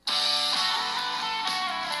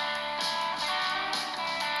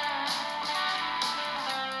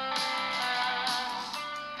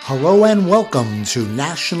Hello and welcome to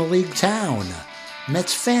National League Town,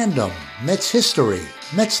 Mets fandom, Mets history,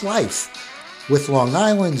 Mets life, with Long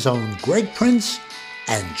Island's own Greg Prince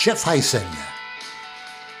and Jeff Hyson.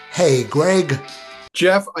 Hey, Greg.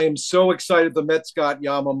 Jeff, I am so excited the Mets got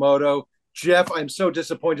Yamamoto. Jeff, I'm so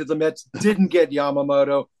disappointed the Mets didn't get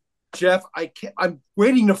Yamamoto. Jeff, I'm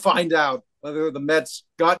waiting to find out whether the Mets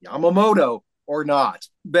got Yamamoto or not.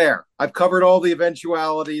 There, I've covered all the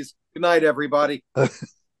eventualities. Good night, everybody.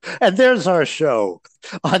 And there's our show.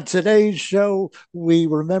 On today's show, we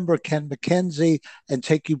remember Ken McKenzie and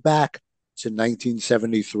take you back to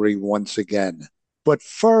 1973 once again. But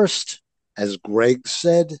first, as Greg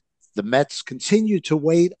said, the Mets continue to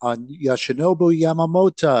wait on Yoshinobu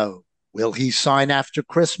Yamamoto. Will he sign after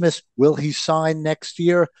Christmas? Will he sign next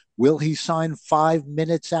year? Will he sign 5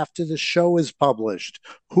 minutes after the show is published?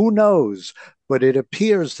 Who knows? But it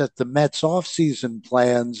appears that the Mets' offseason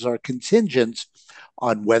plans are contingent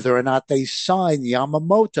on whether or not they sign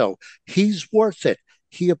Yamamoto. He's worth it.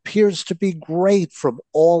 He appears to be great from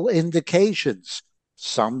all indications.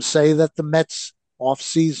 Some say that the Mets'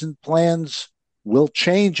 offseason plans will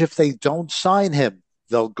change if they don't sign him.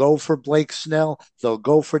 They'll go for Blake Snell. They'll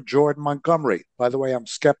go for Jordan Montgomery. By the way, I'm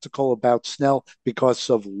skeptical about Snell because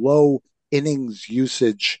of low innings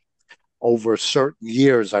usage over certain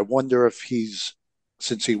years. I wonder if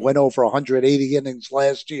since he went over 180 innings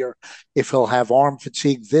last year, if he'll have arm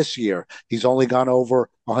fatigue this year. He's only gone over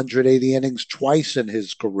 180 innings twice in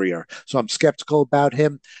his career. So I'm skeptical about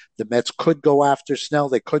him. The Mets could go after Snell.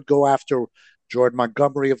 They could go after Jordan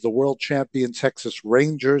Montgomery of the world champion Texas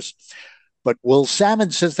Rangers. But Will Salmon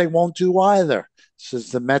says they won't do either. Says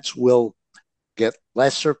the Mets will get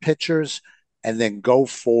lesser pitchers and then go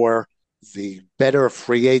for the better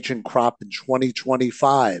free agent crop in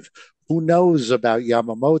 2025. Who knows about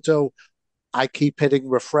Yamamoto? I keep hitting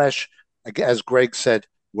refresh. As Greg said,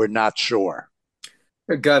 we're not sure.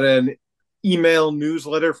 I got an email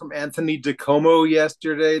newsletter from Anthony DiComo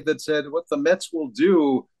yesterday that said what the Mets will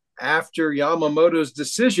do after Yamamoto's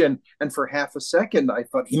decision. And for half a second, I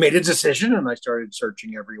thought he made a decision, and I started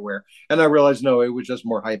searching everywhere. And I realized, no, it was just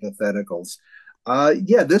more hypotheticals.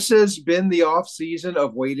 This has been the off season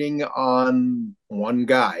of waiting on one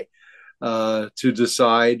guy to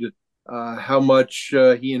decide how much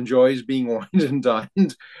he enjoys being wined and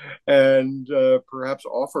dined, and perhaps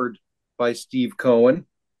offered by Steve Cohen.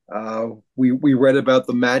 We read about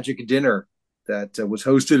the magic dinner that was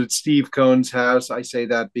hosted at Steve Cohen's house. I say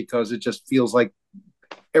that because it just feels like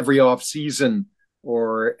every off season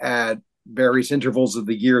or at various intervals of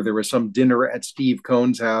the year, there was some dinner at Steve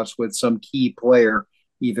Cohen's house with some key player,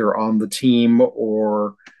 either on the team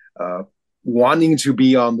or wanting to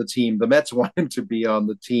be on the team. The Mets want him to be on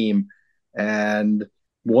the team. And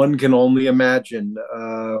one can only imagine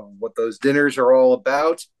what those dinners are all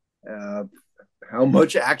about, how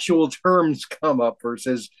much actual terms come up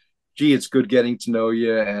versus, gee, it's good getting to know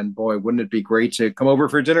you. And boy, wouldn't it be great to come over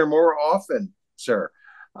for dinner more often, sir,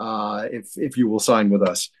 if you will sign with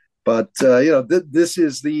us. But this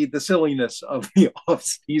is the silliness of the off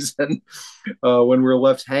season when we're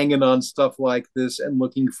left hanging on stuff like this and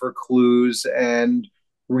looking for clues and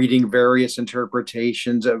reading various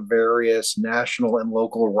interpretations of various national and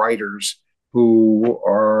local writers who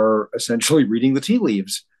are essentially reading the tea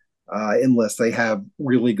leaves, unless they have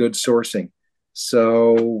really good sourcing.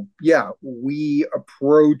 So, yeah, we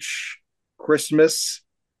approach Christmas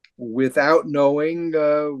without knowing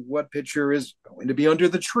what pitcher is going to be under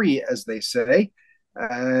the tree, as they say.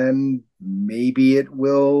 And maybe it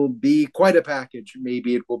will be quite a package.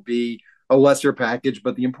 Maybe it will be a lesser package.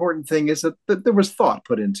 But the important thing is that there was thought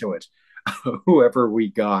put into it, whoever we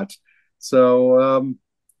got. So,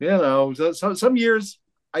 some years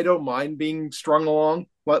I don't mind being strung along,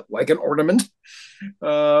 like an ornament,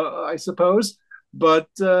 I suppose. But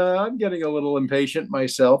I'm getting a little impatient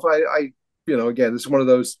myself. Again, this is one of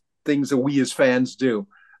those things that we as fans do.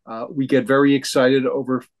 We get very excited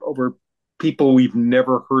over people we've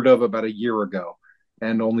never heard of about a year ago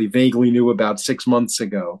and only vaguely knew about 6 months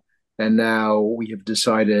ago. And now we have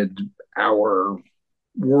decided our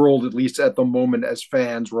world, at least at the moment as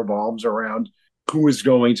fans, revolves around who is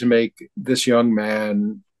going to make this young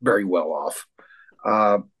man very well off.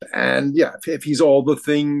 If he's all the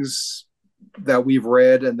things that we've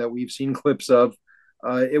read and that we've seen clips of,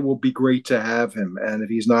 it will be great to have him. And if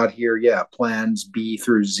he's not here, plans B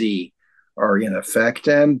through Z are in effect.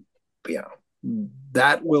 And,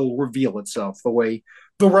 that will reveal itself the way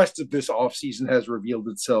the rest of this offseason has revealed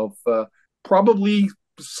itself, probably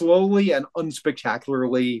slowly and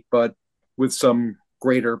unspectacularly, but with some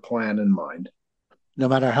greater plan in mind. No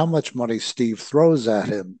matter how much money Steve throws at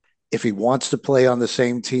him, If he wants to play on the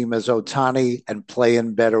same team as Ohtani and play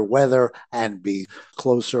in better weather and be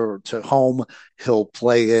closer to home, he'll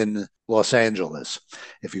play in Los Angeles.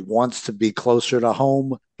 If he wants to be closer to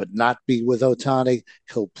home but not be with Ohtani,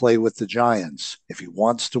 he'll play with the Giants. If he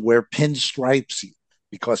wants to wear pinstripes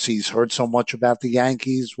because he's heard so much about the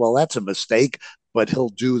Yankees, well, that's a mistake, but he'll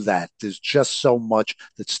do that. There's just so much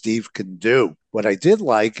that Steve can do. What I did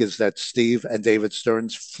like is that Steve and David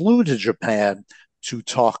Stearns flew to Japan to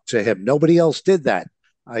talk to him. Nobody else did that.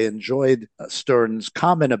 I enjoyed Stern's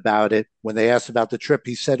comment about it. When they asked about the trip,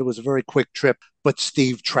 he said it was a very quick trip, but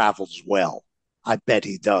Steve travels well. I bet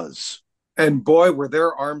he does. And boy, were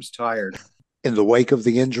their arms tired. In the wake of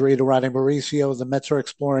the injury to Ronnie Mauricio, the Mets are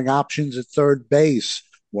exploring options at third base.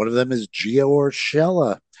 One of them is Gio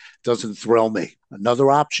Urshela. Doesn't thrill me.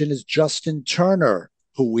 Another option is Justin Turner,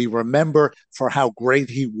 who we remember for how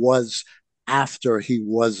great he was after he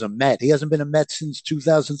was a Met. He hasn't been a Met since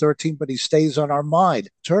 2013, but he stays on our mind.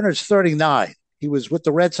 Turner's 39. He was with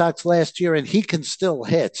the Red Sox last year, and he can still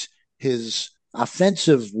hit. His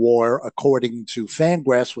offensive war, according to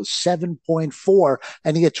Fangraphs, was 7.4,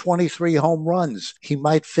 and he had 23 home runs. He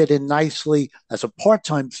might fit in nicely as a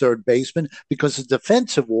part-time third baseman because the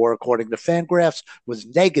defensive war, according to Fangraphs, was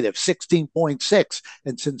negative 16.6.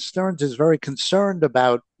 And since Stearns is very concerned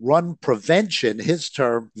about run prevention, his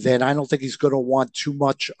term, then I don't think he's going to want too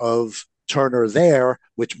much of Turner there,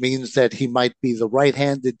 which means that he might be the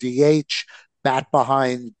right-handed DH, bat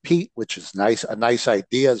behind Pete, which is a nice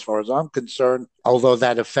idea as far as I'm concerned, although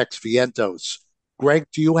that affects Vientos. Greg,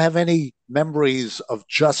 do you have any memories of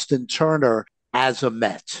Justin Turner as a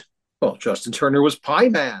Met? Well, Justin Turner was Pie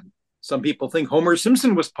Man. Some people think Homer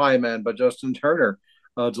Simpson was Pie Man, but Justin Turner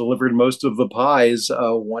delivered most of the pies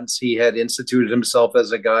once he had instituted himself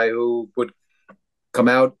as a guy who would come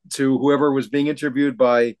out to whoever was being interviewed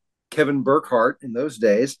by Kevin Burkhardt in those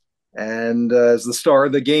days and as the star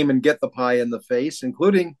of the game and get the pie in the face,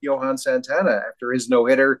 including Johan Santana after his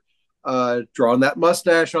no-hitter, drawing that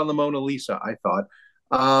mustache on the Mona Lisa, I thought.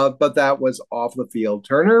 But that was off the field.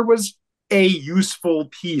 Turner was a useful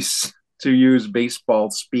piece, to use baseball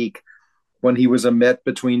speak, when he was a Met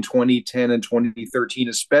between 2010 and 2013,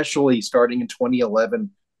 especially starting in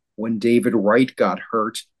 2011 when David Wright got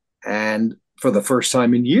hurt. And for the first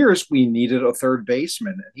time in years, we needed a third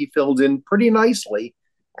baseman. And he filled in pretty nicely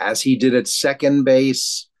as he did at second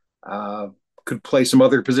base, could play some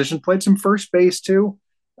other positions, played some first base too.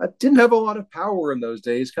 Didn't have a lot of power in those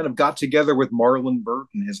days, kind of got together with Marlon Burt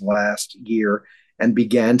in his last year and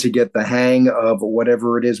began to get the hang of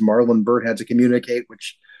whatever it is Marlon Burt had to communicate,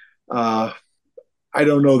 which I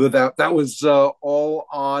don't know that was all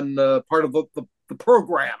on part of the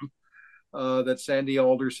program that Sandy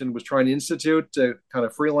Alderson was trying to institute, kind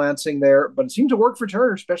of freelancing there. But it seemed to work for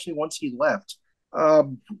Turner, especially once he left. I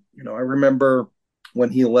remember when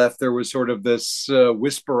he left, there was sort of this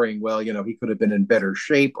whispering, well, he could have been in better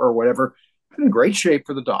shape or whatever. Been in great shape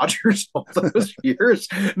for the Dodgers all those years.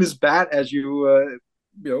 And his bat, as you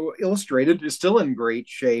illustrated, is still in great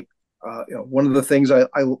shape. One of the things I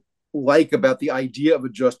like about the idea of a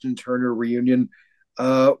Justin Turner reunion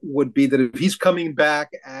would be that if he's coming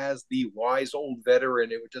back as the wise old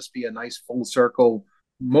veteran, it would just be a nice full circle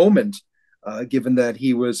moment. Given that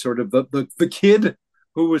he was sort of the kid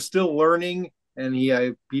who was still learning. And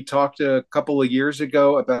he talked a couple of years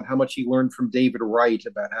ago about how much he learned from David Wright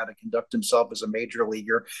about how to conduct himself as a major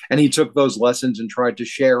leaguer. And he took those lessons and tried to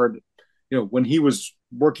share it, when he was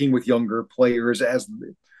working with younger players as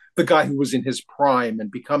the guy who was in his prime and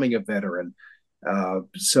becoming a veteran.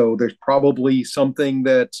 So there's probably something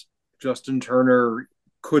that Justin Turner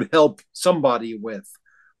could help somebody with,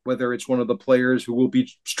 whether it's one of the players who will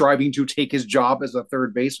be striving to take his job as a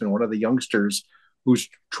third baseman, one of the youngsters who's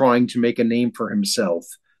trying to make a name for himself,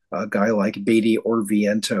 a guy like Beatty or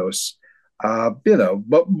Vientos.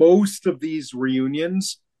 But most of these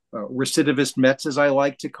reunions, recidivist Mets, as I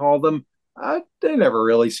like to call them, they never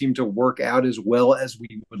really seem to work out as well as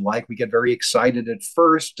we would like. We get very excited at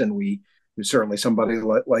first, and we certainly, somebody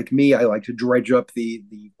like me, I like to dredge up the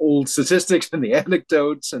old statistics and the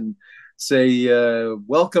anecdotes and say,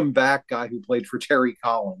 welcome back, guy who played for Terry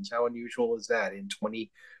Collins. How unusual is that? In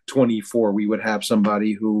 2024, we would have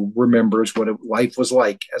somebody who remembers what life was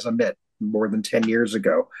like as a Met more than 10 years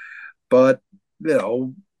ago. But,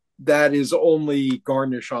 that is only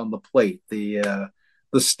garnish on the plate. The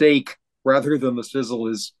steak, rather than the sizzle,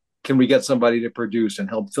 is, can we get somebody to produce and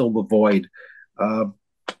help fill the void?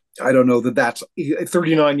 I don't know that that's a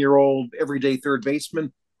 39-year-old everyday third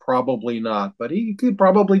baseman. Probably not, but he could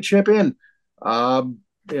probably chip in. In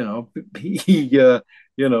the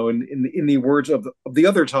words of the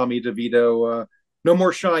other Tommy DeVito, no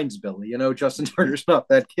more shines, Billy. Justin Turner's not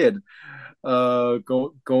that kid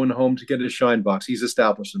going home to get his shine box. He's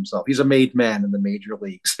established himself. He's a made man in the major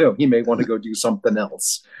league, so he may want to go do something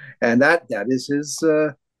else. And that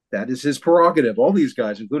is his prerogative. All these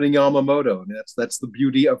guys, including Yamamoto, and that's the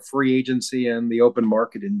beauty of free agency and the open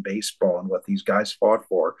market in baseball and what these guys fought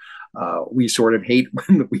for. We sort of hate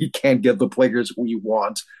when we can't get the players we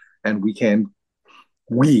want, and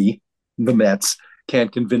we, the Mets,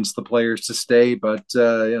 can't convince the players to stay. But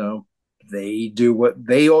they do what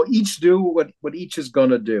they all each do what each is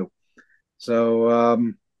going to do.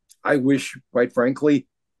 So I wish, quite frankly,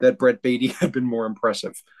 that Brett Baty had been more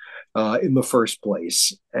impressive in the first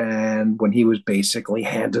place, and when he was basically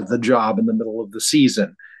handed the job in the middle of the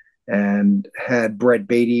season. And had Brett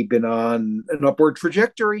Baty been on an upward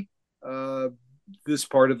trajectory, this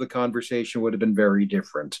part of the conversation would have been very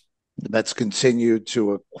different. The Mets continued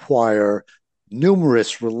to acquire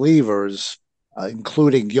numerous relievers,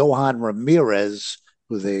 including Johan Ramirez,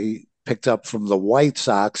 who they picked up from the White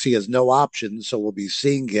Sox. He has no options, so we'll be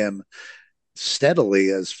seeing him steadily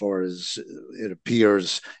as far as it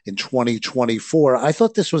appears in 2024. I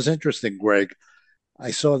thought this was interesting, Greg.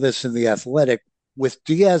 I saw this in The Athletic. With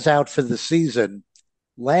Diaz out for the season,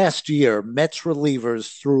 last year, Mets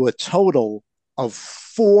relievers threw a total of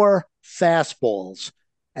four fastballs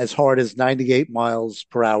as hard as 98 miles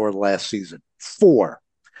per hour last season. Four.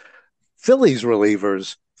 Phillies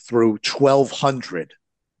relievers threw 1,200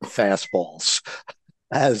 fastballs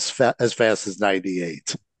as fast as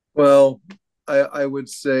 98. Well, I would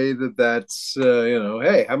say that's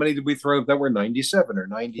hey, how many did we throw that were 97 or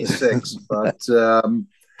 96? But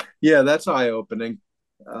yeah, that's eye opening.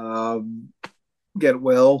 Continue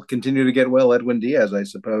to get well, Edwin Diaz, I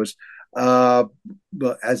suppose. But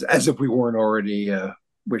as if we weren't already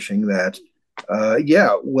wishing that.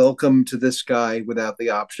 Yeah, welcome to this guy without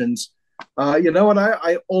the options. And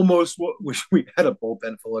I almost wish we had a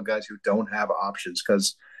bullpen full of guys who don't have options,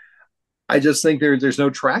 because I just think there's no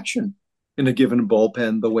traction in a given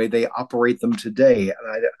bullpen the way they operate them today.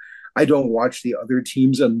 And I don't watch the other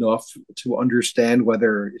teams enough to understand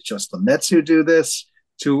whether it's just the Mets who do this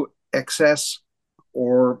to excess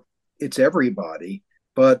or it's everybody.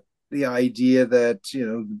 But the idea that,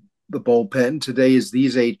 the bullpen today is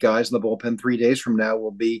these 8 guys, and the bullpen 3 days from now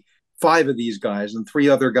will be 5 of these guys, and 3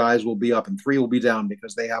 other guys will be up and 3 will be down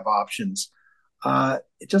because they have options.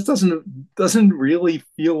 It just doesn't really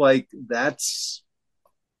feel like that's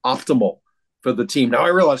optimal for the team. Now I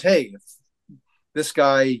realize, hey, if this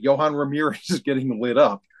guy Johan Ramirez is getting lit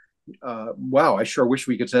up, wow, I sure wish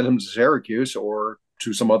we could send him to Syracuse or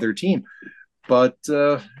to some other team. But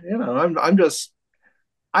I'm just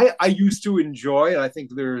I used to enjoy, and I think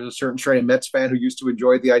there's a certain strain of Mets fan who used to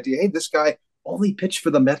enjoy the idea, hey, this guy only pitched for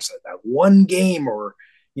the Mets that one game, or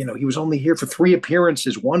he was only here for 3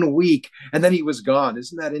 appearances 1 week, and then he was gone.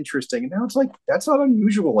 Isn't that interesting? And now it's like, that's not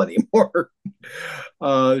unusual anymore.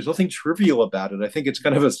 There's nothing trivial about it. I think it's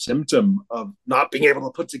kind of a symptom of not being able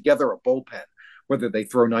to put together a bullpen, whether they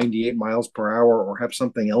throw 98 miles per hour or have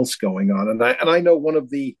something else going on. And I know one of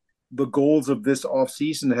the goals of this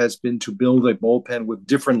offseason has been to build a bullpen with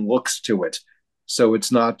different looks to it. So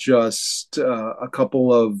it's not just a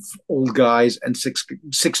couple of old guys and six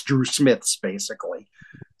Drew Smiths, basically.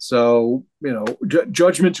 So,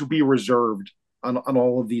 judgment to be reserved on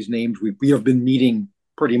all of these names we have been meeting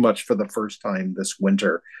pretty much for the first time this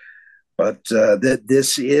winter. But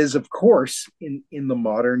this is, of course, in the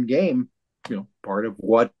modern game, part of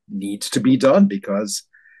what needs to be done, because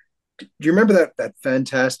do you remember that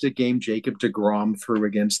fantastic game Jacob deGrom threw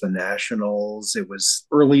against the Nationals? It was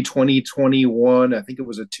early 2021. I think it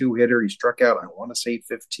was a 2-hitter. He struck out, I want to say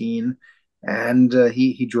 15, and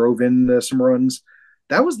he drove in some runs.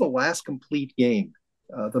 That was the last complete game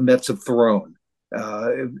the Mets have thrown,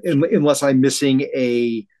 unless I'm missing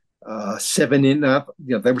a 7-inning.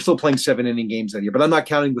 They were still playing 7-inning games that year, but I'm not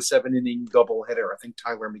counting the 7-inning doubleheader. I think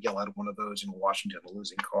Tyler Miguel had one of those in Washington, a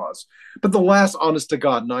losing cause. But the last, honest to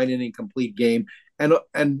God, 9-inning complete game, and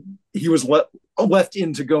he was left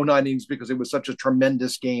in to go 9 innings because it was such a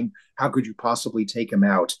tremendous game. How could you possibly take him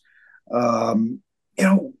out?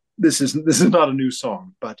 This is not a new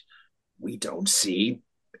song, but we don't see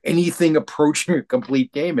anything approaching a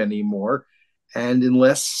complete game anymore. And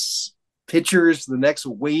unless pitchers, the next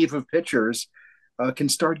wave of pitchers, can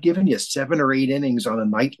start giving you 7 or 8 innings on a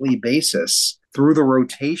nightly basis through the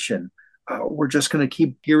rotation, we're just going to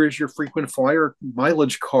keep, here is your frequent flyer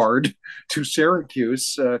mileage card to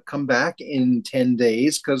Syracuse. Come back in 10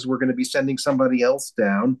 days because we're going to be sending somebody else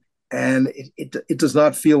down. And it does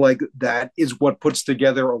not feel like that is what puts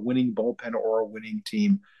together a winning bullpen or a winning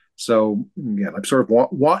team. So yeah, I've sort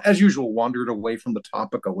of, as usual, wandered away from the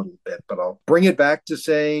topic a little bit, but I'll bring it back to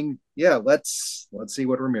saying, yeah, let's see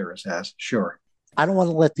what Ramirez has. Sure. I don't want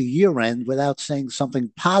to let the year end without saying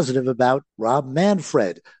something positive about Rob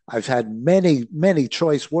Manfred. I've had many, many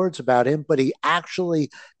choice words about him, but he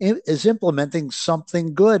actually is implementing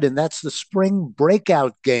something good, and that's the spring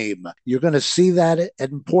breakout game. You're going to see that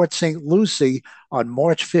at Port St. Lucie on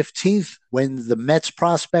March 15th when the Mets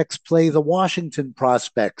prospects play the Washington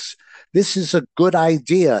prospects. This is a good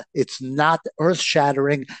idea. It's not earth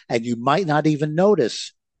shattering, and you might not even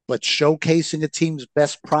notice, but showcasing a team's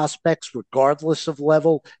best prospects, regardless of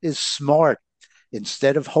level, is smart.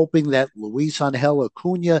 Instead of hoping that Luis Angel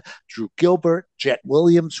Acuna, Drew Gilbert, Jet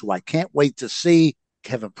Williams, who I can't wait to see,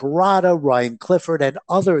 Kevin Parada, Ryan Clifford, and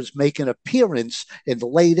others make an appearance in the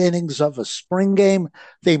late innings of a spring game,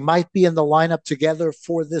 they might be in the lineup together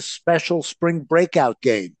for this special spring breakout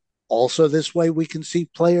game. Also, this way we can see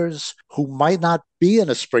players who might not be in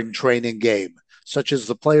a spring training game, such as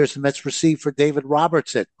the players the Mets received for David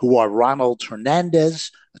Robertson, who are Ronald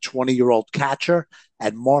Hernandez, a 20-year-old catcher,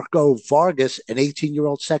 and Marco Vargas, an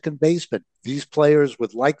 18-year-old second baseman. These players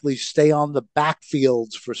would likely stay on the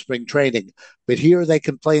backfields for spring training, but here they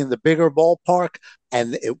can play in the bigger ballpark,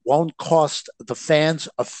 and it won't cost the fans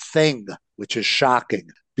a thing, which is shocking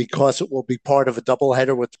because it will be part of a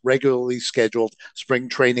doubleheader with regularly scheduled spring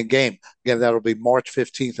training game. Again, that'll be March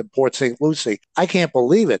 15th in Port St. Lucie. I can't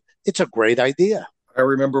believe it. It's a great idea. I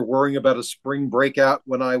remember worrying about a spring breakout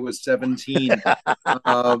when I was 17.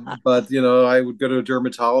 But, I would go to a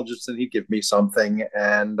dermatologist and he'd give me something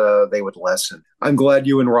and they would lessen. I'm glad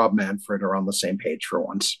you and Rob Manfred are on the same page for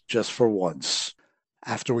once. Just for once.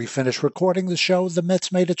 After we finished recording the show, the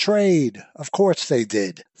Mets made a trade. Of course they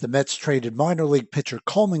did. The Mets traded minor league pitcher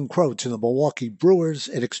Coleman Crowe to the Milwaukee Brewers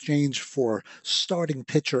in exchange for starting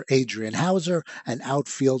pitcher Adrian Hauser and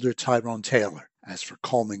outfielder Tyrone Taylor. As for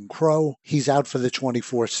Coleman Crowe, he's out for the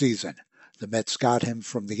 24 season. The Mets got him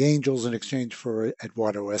from the Angels in exchange for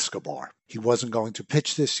Eduardo Escobar. He wasn't going to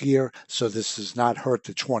pitch this year, so this does not hurt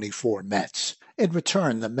the 24 Mets. In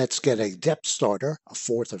return, the Mets get a depth starter, a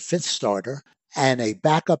fourth or fifth starter, and a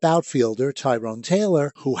backup outfielder, Tyrone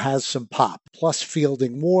Taylor, who has some pop. Plus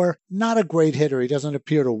Fielding Moore, not a great hitter. He doesn't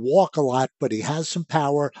appear to walk a lot, but he has some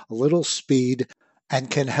power, a little speed, and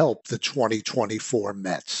can help the 2024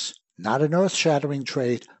 Mets. Not an earth-shattering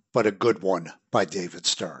trade, but a good one by David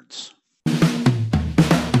Stearns.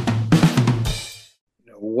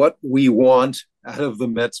 What we want out of the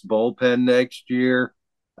Mets bullpen next year,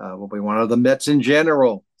 what we want out of the Mets in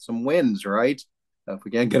general, some wins, right? If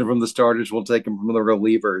we can't get them from the starters, we'll take them from the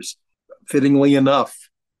relievers. Fittingly enough,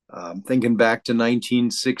 thinking back to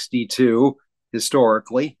 1962,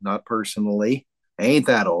 historically, not personally, ain't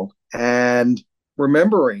that old, and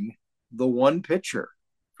remembering the one pitcher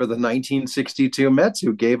for the 1962 Mets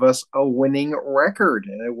who gave us a winning record,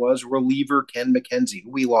 and it was reliever Ken McKenzie,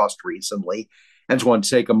 who we lost recently. I just want to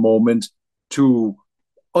take a moment to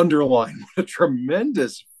underline what a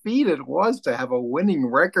tremendous feat it was to have a winning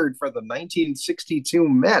record for the 1962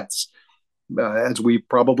 Mets. As we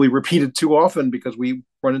probably repeated too often because we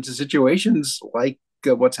run into situations like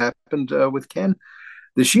what's happened with Ken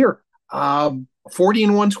this year. 40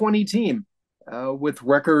 and 120 team with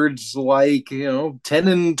records like 10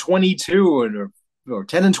 and 22 or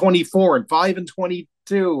 10 and 24 and 5 and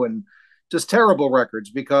 22 and just terrible records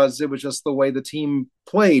because it was just the way the team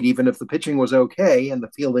played, even if the pitching was okay and the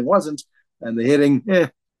fielding wasn't, and the hitting.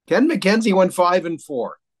 Ken McKenzie went 5 and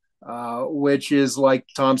 4, which is like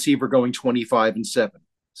Tom Seaver going 25 and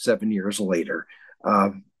 7 years later.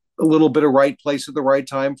 A little bit of right place at the right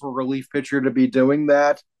time for a relief pitcher to be doing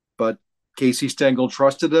that, but Casey Stengel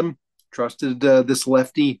trusted him, trusted this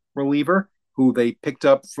lefty reliever who they picked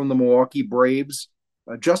up from the Milwaukee Braves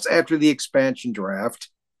just after the expansion draft.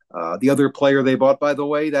 The other player they bought, by the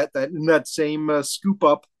way, that in that same scoop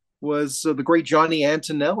up was the great Johnny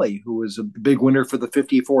Antonelli, who was a big winner for the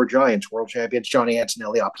 54 Giants, world champions. Johnny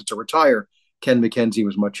Antonelli opted to retire. Ken McKenzie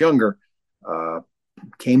was much younger.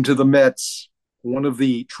 Came to the Mets, one of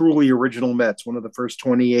the truly original Mets, one of the first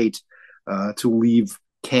 28 to leave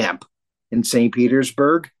camp in St.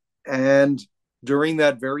 Petersburg. And during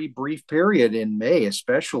that very brief period in May,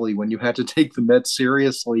 especially when you had to take the Mets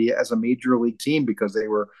seriously as a major league team because they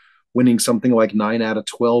were winning something like 9 out of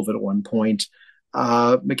 12 at one point,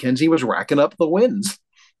 McKenzie was racking up the wins,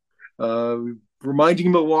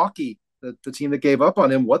 reminding Milwaukee, the team that gave up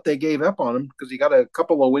on him, what they gave up on him, because he got a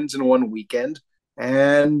couple of wins in one weekend.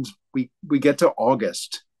 And we get to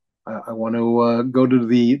August. I want to go to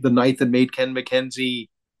the night that made Ken McKenzie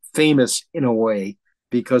famous in a way.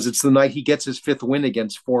 because it's the night he gets his fifth win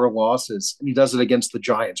against four losses. And he does it against the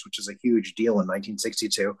Giants, which is a huge deal in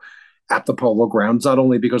 1962 at the Polo Grounds, not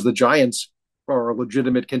only because the Giants are a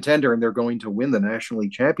legitimate contender and they're going to win the National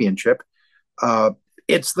League Championship. Uh,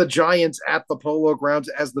 it's the Giants at the Polo Grounds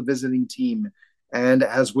as the visiting team. And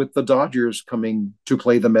as with the Dodgers coming to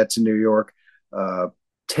play the Mets in New York, uh,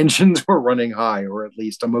 tensions were running high, or at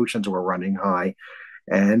least emotions were running high.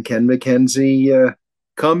 And Ken McKenzie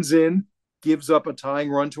comes in, gives up a tying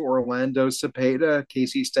run to Orlando Cepeda.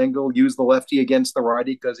 Casey Stengel used the lefty against the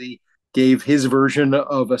righty because he gave his version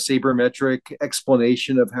of a sabermetric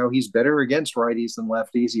explanation of how he's better against righties than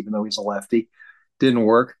lefties, even though he's a lefty. Didn't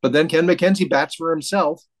work. But then Ken McKenzie bats for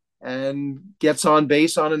himself and gets on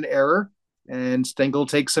base on an error. And Stengel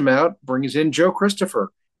takes him out, brings in Joe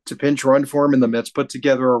Christopher to pinch run for him, and the Mets put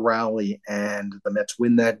together a rally, and the Mets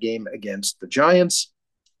win that game against the Giants.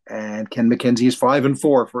 And Ken McKenzie is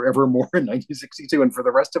 5-4 forevermore in 1962, and for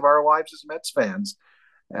the rest of our lives as Mets fans,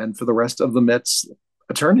 and for the rest of the Mets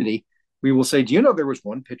eternity, we will say, do you know there was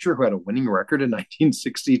one pitcher who had a winning record in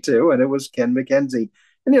 1962, and it was Ken McKenzie.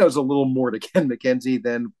 And, there's a little more to Ken McKenzie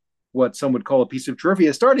than what some would call a piece of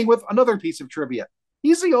trivia, starting with another piece of trivia.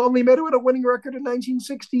 He's the only Met who had a winning record in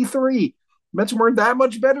 1963. Mets weren't that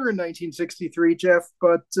much better in 1963, Jeff,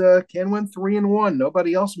 but Ken went 3-1.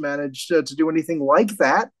 Nobody else managed to do anything like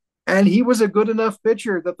that. And he was a good enough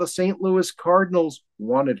pitcher that the St. Louis Cardinals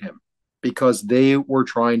wanted him because they were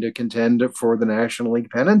trying to contend for the National League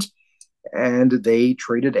pennant, and they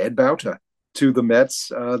traded Ed Bauta to the Mets.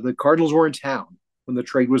 The Cardinals were in town when the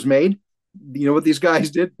trade was made. You know what these guys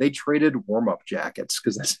did? They traded warm-up jackets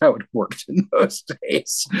because that's how it worked in those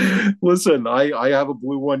days. Listen, I have a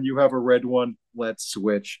blue one. You have a red one. Let's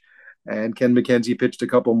switch. And Ken McKenzie pitched a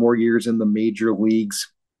couple more years in the major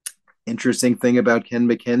leagues. Interesting thing about Ken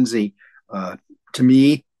McKenzie, to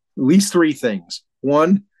me, at least three things.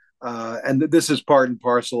 One, and this is part and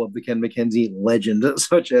parcel of the Ken McKenzie legend,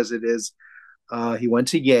 such as it is, he went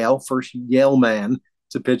to Yale, first Yale man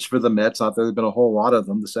to pitch for the Mets. Not that there have been a whole lot of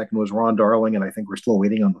them. The second was Ron Darling, and I think we're still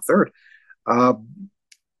waiting on the third.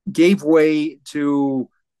 Gave way to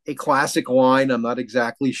a classic line. I'm not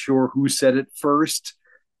exactly sure who said it first.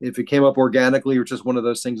 If it came up organically or just one of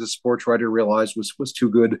those things a sports writer realized was too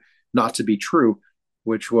good not to be true,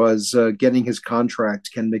 which was getting his contract.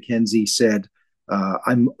 Ken McKenzie said,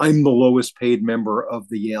 I'm the lowest paid member of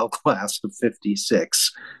the Yale class of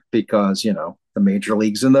 56 because, the major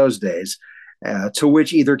leagues in those days. To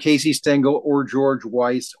which either Casey Stengel or George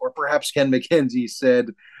Weiss or perhaps Ken McKenzie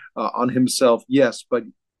said on himself, yes, but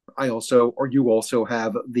you also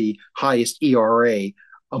have the highest ERA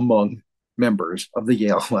among members of the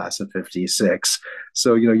Yale class of 56.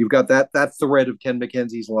 So, you've got that thread of Ken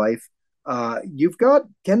McKenzie's life. You've got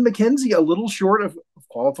Ken McKenzie a little short of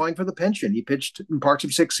qualifying for the pension. He pitched in parts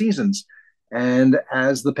of 6 seasons. And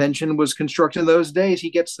as the pension was constructed in those days,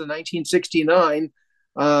 he gets to 1969,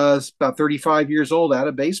 about 35 years old, out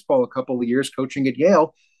of baseball, a couple of years coaching at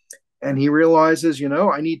Yale. And he realizes,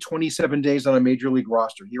 I need 27 days on a major league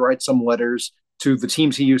roster. He writes some letters to the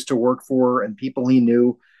teams he used to work for and people he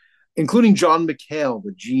knew, including John McHale,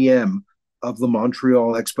 the GM of the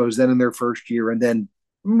Montreal Expos, then in their first year, and then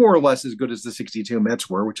more or less as good as the 62 Mets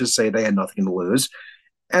were, which is to say they had nothing to lose.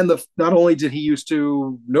 And not only did he used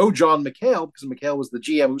to know John McHale, because McHale was the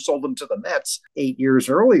GM who sold him to the Mets 8 years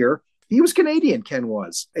earlier, he was Canadian, Ken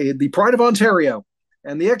was. The pride of Ontario,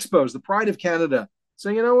 and the Expos, the pride of Canada. So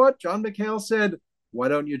you know what? John McHale said, why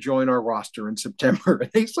don't you join our roster in September?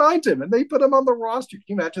 And they signed him, and they put him on the roster. Can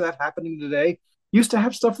you imagine that happening today? Used to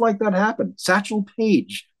have stuff like that happen. Satchel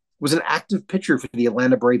Paige was an active pitcher for the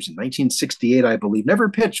Atlanta Braves in 1968, I believe. Never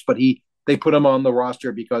pitched, but they put him on the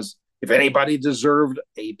roster because if anybody deserved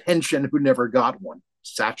a pension who never got one,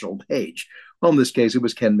 Satchel Paige. Well, in this case, it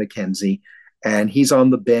was Ken McKenzie. And he's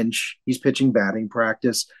on the bench. He's pitching batting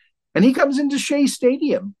practice. And he comes into Shea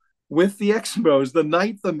Stadium with the Expos the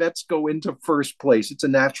night the Mets go into first place. It's a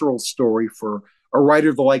natural story for a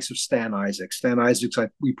writer the likes of Stan Isaacs. Stan Isaacs,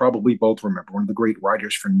 we probably both remember, one of the great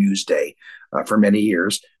writers for Newsday for many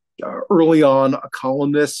years. Early on,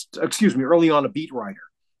 a beat writer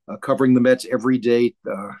covering the Mets every day.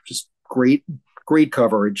 Just great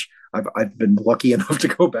coverage. I've been lucky enough to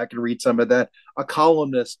go back and read some of that. A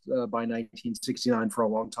columnist by 1969 for a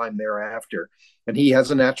long time thereafter. And he has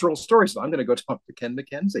a natural story. So I'm going to go talk to Ken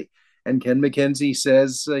McKenzie. And Ken McKenzie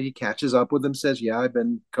says, he catches up with him, says, yeah, I've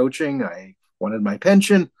been coaching. I wanted my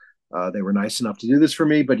pension. They were nice enough to do this for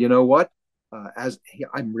me. But you know what?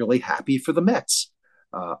 I'm really happy for the Mets.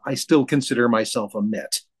 I still consider myself a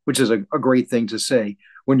Met, which is a great thing to say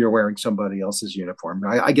when you're wearing somebody else's uniform.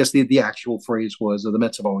 I guess the actual phrase was, the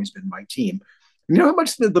Mets have always been my team. You know how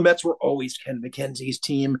much the Mets were always Ken McKenzie's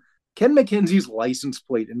team? Ken McKenzie's license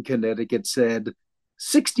plate in Connecticut said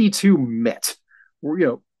 62 Met.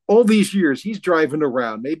 All these years he's driving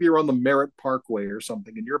around. Maybe you're on the Merritt Parkway or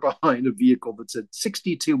something, and you're behind a vehicle that said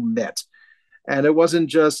 62 Met. And it wasn't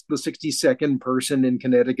just the 62nd person in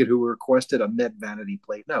Connecticut who requested a Met vanity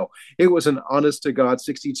plate. No, it was an honest to God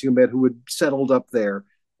 62 Met who had settled up there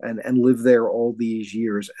and lived there all these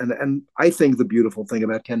years. And I think the beautiful thing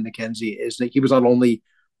about Ken McKenzie is that he was not only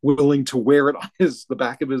willing to wear it on the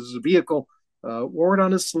back of his vehicle, wore it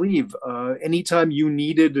on his sleeve. Anytime you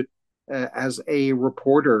needed, as a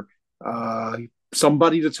reporter,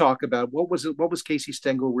 somebody to talk about what was Casey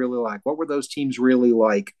Stengel really like? What were those teams really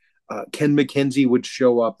like? Ken McKenzie would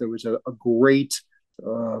show up. There was a great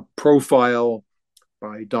profile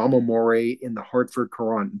by Dom Amore in the Hartford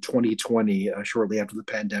Courant in 2020, shortly after the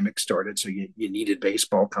pandemic started. So you needed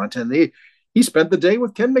baseball content. He spent the day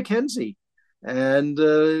with Ken McKenzie. And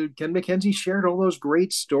Ken McKenzie shared all those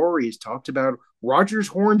great stories, talked about Rogers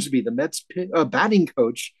Hornsby, the Mets batting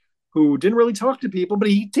coach, who didn't really talk to people, but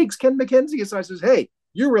he takes Ken McKenzie aside and says, "Hey,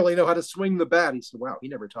 you really know how to swing the bat." He said, "Wow, he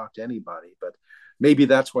never talked to anybody." But maybe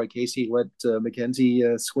that's why Casey let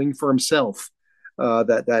McKenzie swing for himself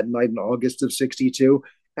that night in August of '62.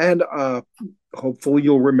 And hopefully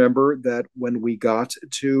you'll remember that when we got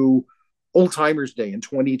to Old Timers Day in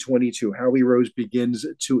 2022, Howie Rose begins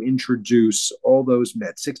to introduce all those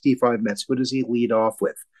Mets, 65 Mets. Who does he lead off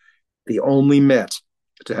with? The only Met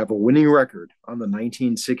to have a winning record on the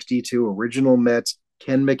 1962 original Mets,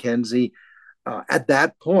 Ken McKenzie. At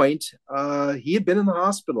that point, he had been in the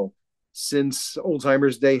hospital since Old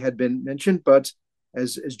Timers Day had been mentioned, but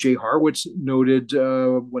as Jay Harwitz noted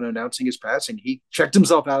when announcing his passing, he checked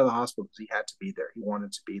himself out of the hospital because he had to be there. He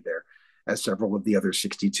wanted to be there, as several of the other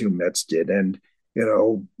 62 Mets did. And,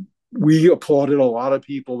 we applauded a lot of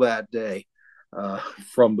people that day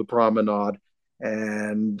from the promenade.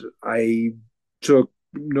 And I took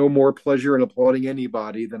no more pleasure in applauding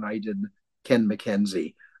anybody than I did Ken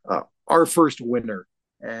McKenzie, our first winner,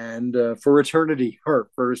 and for eternity, our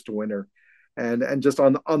first winner. And just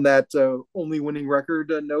on that only winning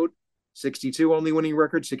record note, 62 only winning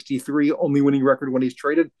record, 63 only winning record when he's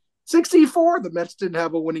traded, 64 the Mets didn't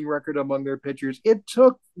have a winning record among their pitchers. It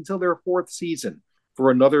took until their fourth season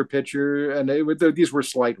for another pitcher, and these were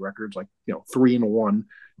slight records, like 3-1,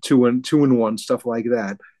 2-1, stuff like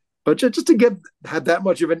that. But just to have that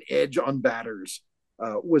much of an edge on batters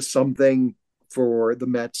was something for the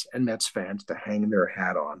Mets and Mets fans to hang their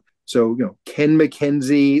hat on. So, Ken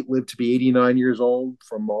McKenzie lived to be 89 years old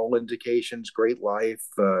from all indications. Great life,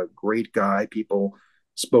 great guy. People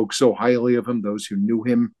spoke so highly of him, those who knew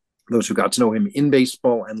him, those who got to know him in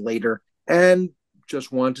baseball and later. And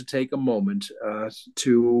just want to take a moment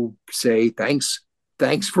to say thanks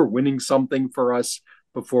for winning something for us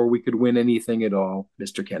before we could win anything at all,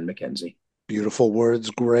 Mr. Ken McKenzie. Beautiful words,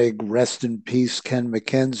 Greg. Rest in peace, Ken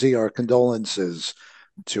McKenzie. Our condolences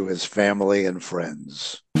to his family and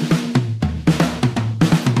friends.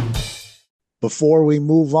 Before we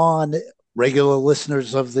move on, regular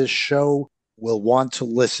listeners of this show will want to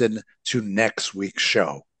listen to next week's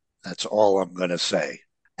show. That's all I'm going to say.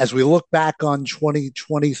 As we look back on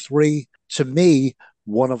 2023, to me,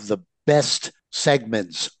 one of the best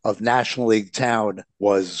segments of National League Town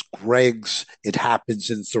was Greg's It Happens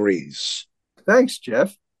in Threes. Thanks,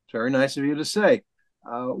 Jeff. Very nice of you to say.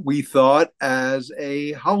 We thought, as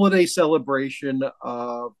a holiday celebration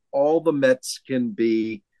of all the Mets can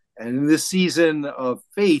be, and in this season of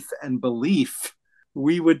faith and belief,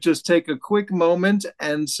 we would just take a quick moment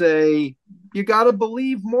and say, you got to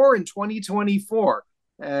believe more in 2024.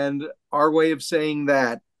 And our way of saying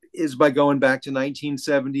that is by going back to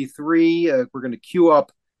 1973. We're going to cue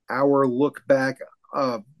up our look back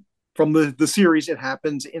from the series It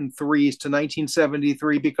Happens in Threes to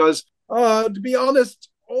 1973, because to be honest,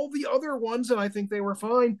 all the other ones, and I think they were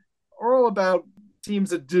fine, are all about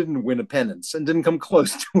teams that didn't win a pennant and didn't come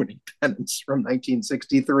close to winning pennants from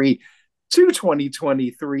 1963 to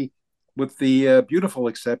 2023, with the beautiful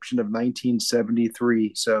exception of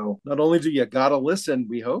 1973. So not only do you gotta listen,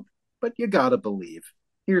 we hope, but you gotta believe.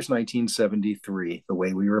 Here's 1973, the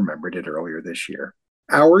way we remembered it earlier this year.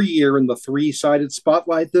 Our year in the three-sided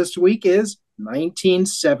spotlight this week is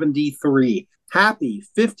 1973. Happy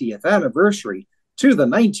 50th anniversary to the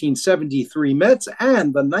 1973 Mets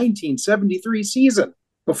and the 1973 season.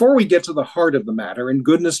 Before we get to the heart of the matter, and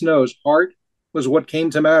goodness knows heart was what came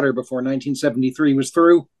to matter before 1973 was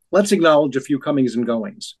through, let's acknowledge a few comings and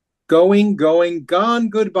goings. Going, gone,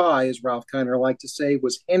 goodbye, as Ralph Kiner liked to say,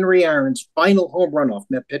 was Henry Aaron's final home run off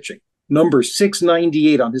Met pitching. Number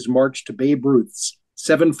 698 on his march to Babe Ruth's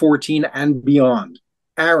 714 and beyond.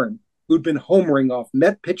 Aaron, who'd been homering off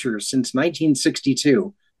Met pitchers since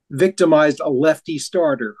 1962, victimized a lefty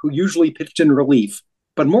starter who usually pitched in relief,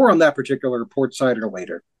 but more on that particular port-sider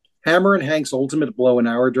later. Hammer and Hank's ultimate blow in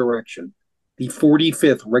our direction, the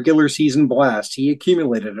 45th regular season blast he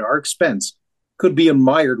accumulated at our expense, could be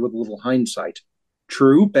admired with a little hindsight.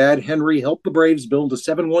 True, Bad Henry helped the Braves build a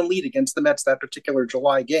 7-1 lead against the Mets that particular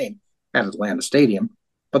July game at Atlanta Stadium,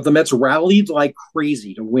 but the Mets rallied like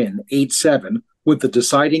crazy to win 8-7 with the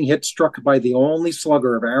deciding hit struck by the only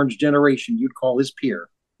slugger of Aaron's generation you'd call his peer.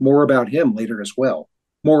 More about him later as well.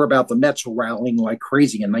 More about the Mets rallying like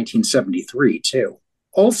crazy in 1973, too.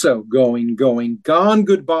 Also going, gone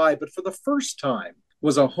goodbye, but for the first time,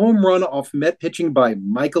 was a home run off Met pitching by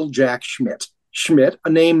Michael Jack Schmidt. Schmidt, a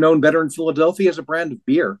name known better in Philadelphia as a brand of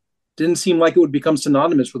beer, didn't seem like it would become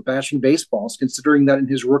synonymous with bashing baseballs, considering that in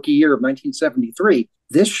his rookie year of 1973,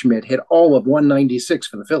 this Schmidt hit all of 196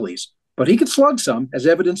 for the Phillies. But he could slug some, as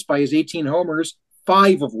evidenced by his 18 homers,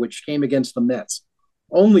 5 of which came against the Mets.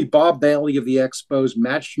 Only Bob Bailey of the Expos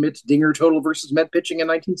matched Schmidt's dinger total versus Met pitching in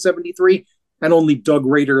 1973, and only Doug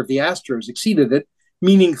Rader of the Astros exceeded it,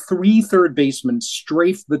 meaning 3 third basemen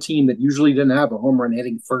strafed the team that usually didn't have a home run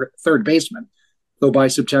hitting third baseman, though by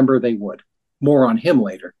September they would. More on him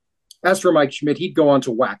later. As for Mike Schmidt, he'd go on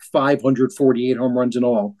to whack 548 home runs in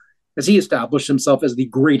all, as he established himself as the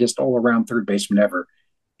greatest all-around third baseman ever.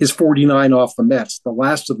 His 49 off the Mets, the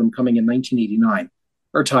last of them coming in 1989,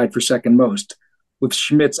 are tied for second most, with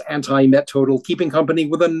Schmidt's anti-Met total keeping company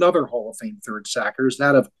with another Hall of Fame third sackers,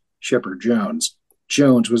 that of Chipper Jones.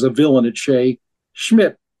 Jones was a villain at Shea.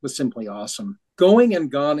 Schmidt was simply awesome. Going and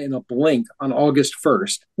gone in a blink on August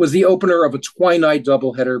 1st was the opener of a twilight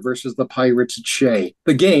doubleheader versus the Pirates at Shea.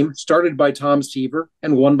 The game, started by Tom Seaver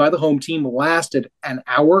and won by the home team, lasted an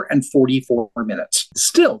hour and 44 minutes.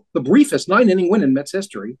 Still, the briefest 9-inning win in Mets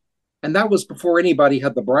history, and that was before anybody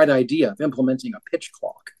had the bright idea of implementing a pitch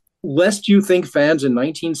clock. Lest you think fans in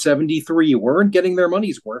 1973 weren't getting their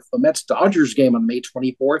money's worth, the Mets-Dodgers game on May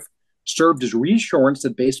 24th served as reassurance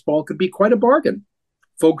that baseball could be quite a bargain.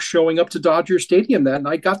 Folks showing up to Dodger Stadium that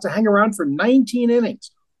night got to hang around for 19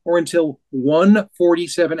 innings, or until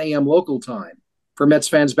 1:47 a.m. local time. For Mets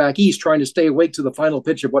fans back east trying to stay awake to the final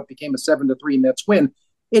pitch of what became a 7-3 Mets win,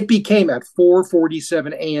 it became at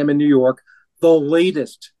 4:47 a.m. in New York, the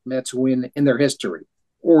latest Mets win in their history,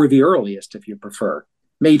 or the earliest if you prefer.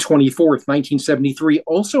 May 24th, 1973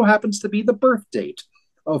 also happens to be the birth date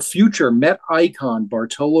of future Met icon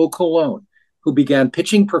Bartolo Colon, who began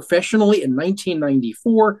pitching professionally in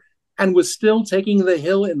 1994 and was still taking the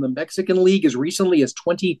hill in the Mexican League as recently as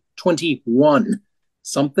 2021.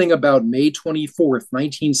 Something about May 24th,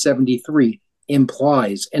 1973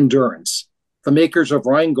 implies endurance. The makers of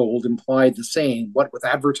Rheingold implied the same, what with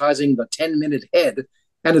advertising the 10-minute head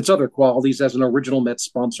and its other qualities as an original Mets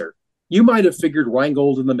sponsor. You might have figured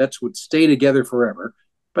Rheingold and the Mets would stay together forever,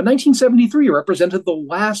 but 1973 represented the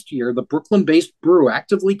last year the Brooklyn-based brew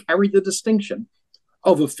actively carried the distinction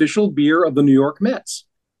of official beer of the New York Mets.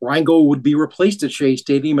 Rheingold would be replaced at Shea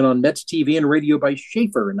Stadium and on Mets TV and radio by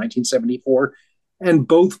Schaefer in 1974, and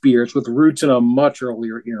both beers, with roots in a much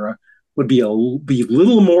earlier era, would be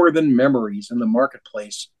little more than memories in the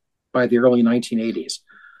marketplace by the early 1980s.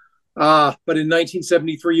 But in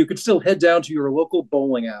 1973, you could still head down to your local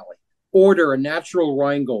bowling alley, order a natural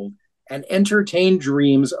Rheingold, and entertain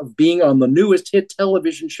dreams of being on the newest hit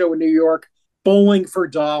television show in New York, Bowling for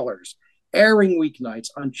Dollars, airing weeknights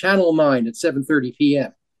on Channel 9 at 7:30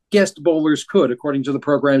 p.m. Guest bowlers could, according to the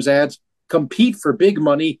program's ads, compete for big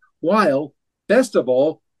money, while, best of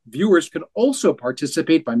all, viewers could also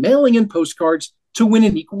participate by mailing in postcards to win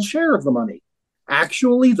an equal share of the money.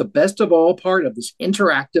 Actually, the best of all part of this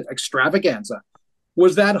interactive extravaganza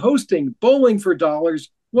was that hosting Bowling for Dollars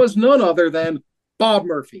was none other than Bob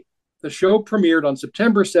Murphy. The show premiered on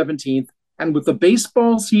September 17th, and with the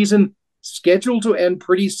baseball season scheduled to end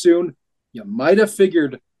pretty soon, you might have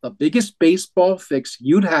figured the biggest baseball fix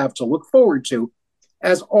you'd have to look forward to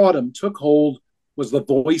as autumn took hold was the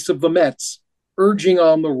voice of the Mets, urging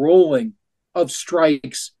on the rolling of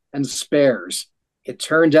strikes and spares. It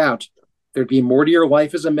turned out there'd be more to your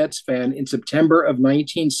life as a Mets fan in September of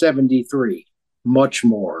 1973. Much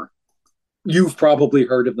more. You've probably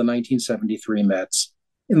heard of the 1973 Mets.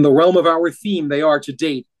 In the realm of our theme, they are, to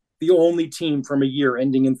date, the only team from a year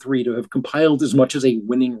ending in 3 to have compiled as much as a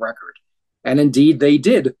winning record. And indeed, they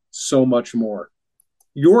did so much more.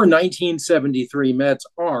 Your 1973 Mets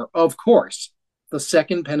are, of course, the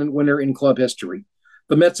second pennant winner in club history.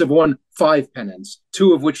 The Mets have won 5 pennants,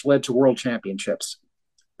 2 of which led to world championships.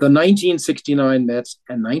 The 1969 Mets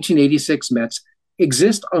and 1986 Mets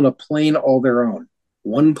exist on a plane all their own.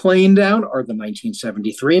 One plane down are the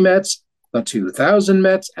 1973 Mets, the 2000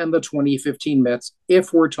 Mets, and the 2015 Mets,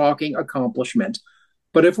 if we're talking accomplishment.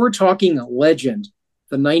 But if we're talking legend,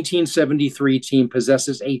 the 1973 team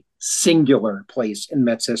possesses a singular place in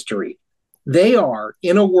Mets history. They are,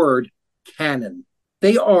 in a word, canon.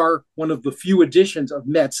 They are one of the few editions of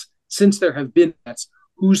Mets, since there have been Mets,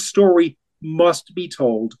 whose story must be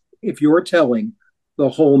told if you're telling the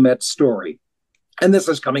whole Mets story. And this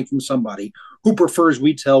is coming from somebody who prefers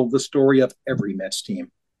we tell the story of every Mets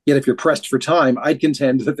team. Yet if you're pressed for time, I'd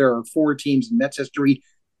contend that there are 4 teams in Mets history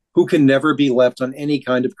who can never be left on any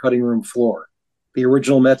kind of cutting room floor. The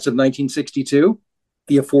original Mets of 1962,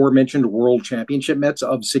 the aforementioned World Championship Mets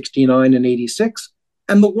of 69 and 86,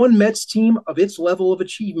 and the one Mets team of its level of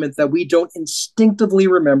achievement that we don't instinctively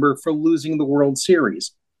remember for losing the World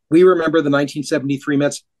Series. We remember the 1973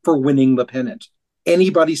 Mets for winning the pennant.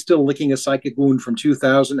 Anybody still licking a psychic wound from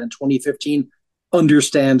 2000 and 2015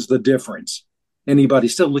 understands the difference. Anybody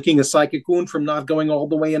still licking a psychic wound from not going all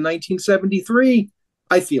the way in 1973?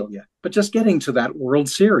 I feel you. But just getting to that World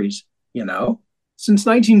Series, Since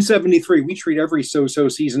 1973, we treat every so-so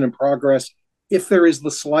season in progress, if there is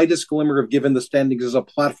the slightest glimmer of given the standings, as a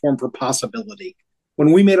platform for possibility.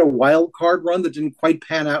 When we made a wild card run that didn't quite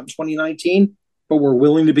pan out in 2019, but we're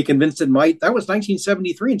willing to be convinced it might, that was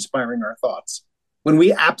 1973 inspiring our thoughts. When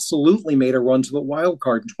we absolutely made a run to the wild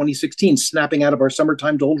card in 2016, snapping out of our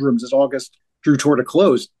summertime doldrums as August drew toward a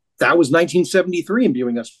close, that was 1973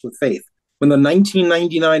 imbuing us with faith. When the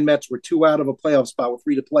 1999 Mets were 2 out of a playoff spot with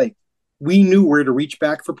 3 to play, we knew where to reach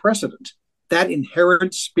back for precedent. That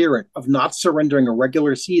inherent spirit of not surrendering a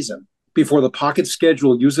regular season before the pocket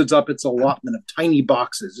schedule uses up its allotment of tiny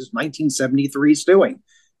boxes is 1973's doing.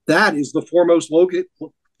 That is the foremost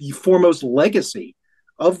legacy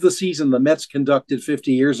of the season the Mets conducted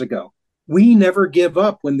 50 years ago. We never give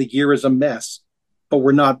up when the year is a mess, but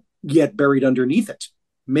we're not yet buried underneath it.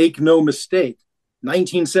 Make no mistake,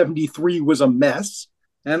 1973 was a mess,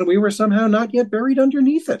 and we were somehow not yet buried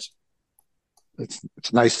underneath it.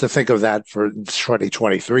 It's nice to think of that for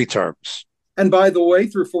 2023 terms. And by the way,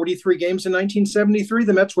 through 43 games in 1973,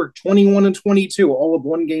 the Mets were 21 and 22, all of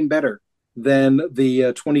 1 game better than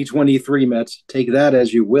the 2023 Mets. Take that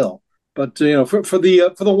as you will. But for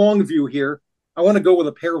the long view here, I want to go with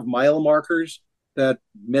a pair of mile markers that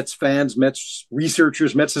Mets fans, Mets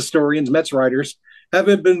researchers, Mets historians, Mets writers have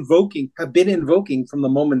been invoking from the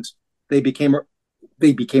moment they became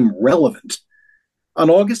relevant. On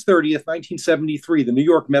August 30th, 1973, the New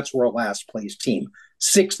York Mets were a last-place team,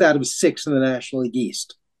 6th out of 6 in the National League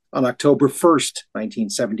East. On October 1st,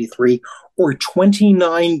 1973, or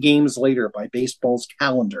 29 games later by baseball's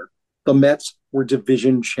calendar, the Mets were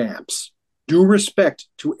division champs. Due respect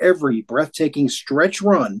to every breathtaking stretch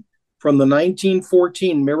run from the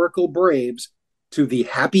 1914 Miracle Braves to the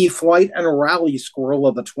happy flight and rally squirrel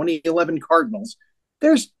of the 2011 Cardinals,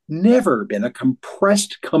 there's never been a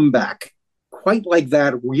compressed comeback quite like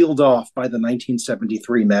that reeled off by the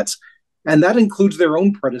 1973 Mets, and that includes their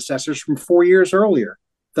own predecessors from 4 years earlier,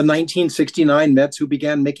 the 1969 Mets, who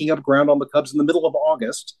began making up ground on the Cubs in the middle of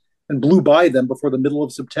August and blew by them before the middle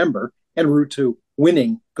of September en route to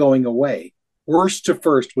winning going away. Worst to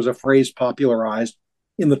first was a phrase popularized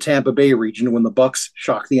in the Tampa Bay region when the Bucs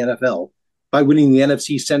shocked the NFL by winning the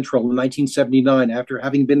NFC Central in 1979 after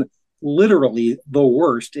having been literally the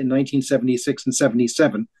worst in 1976 and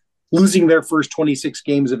 77, losing their first 26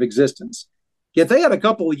 games of existence. Yet they had a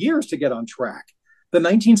couple of years to get on track. The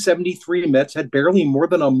 1973 Mets had barely more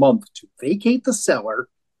than a month to vacate the cellar,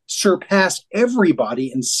 surpass everybody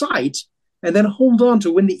in sight, and then hold on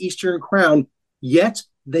to win the Eastern Crown. Yet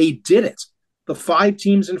they did it. The 5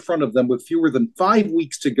 teams in front of them with fewer than 5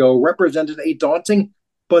 weeks to go represented a daunting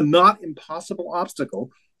but not impossible obstacle,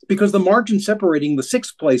 because the margin separating the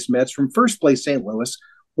 6th place Mets from 1st place St. Louis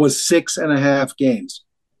was 6.5 games.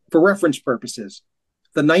 For reference purposes,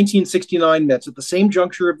 the 1969 Mets at the same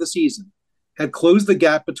juncture of the season had closed the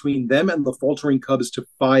gap between them and the faltering Cubs to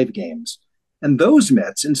 5 games. And those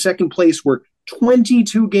Mets in 2nd place were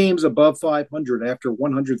 22 games above 500 after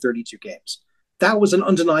 132 games. That was an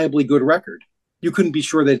undeniably good record. You couldn't be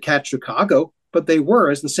sure they'd catch Chicago, but they were,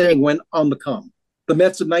 as the saying went, on the come. The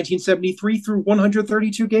Mets of 1973 through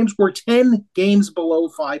 132 games were 10 games below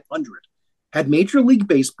 500. Had Major League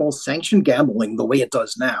Baseball sanctioned gambling the way it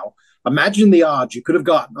does now, imagine the odds you could have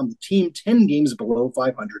gotten on the team 10 games below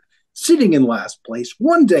 500, sitting in last place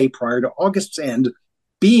 1 day prior to August's end,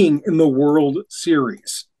 being in the World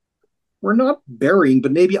Series. We're not burying,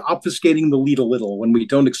 but maybe obfuscating the lead a little when we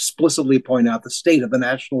don't explicitly point out the state of the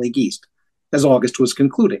National League East, as August was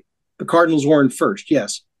concluding. The Cardinals were in first,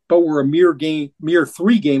 yes, but were a mere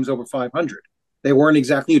 3 games over 500. They weren't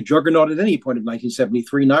exactly a juggernaut at any point of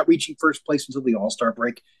 1973, not reaching first place until the All-Star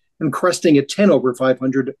break and cresting at 10 over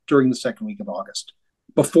 500 during the second week of August.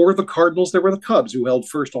 Before the Cardinals, there were the Cubs, who held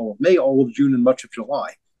first all of May, all of June, and much of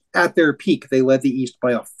July. At their peak, they led the East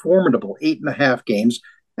by a formidable 8.5 games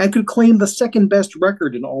and could claim the second best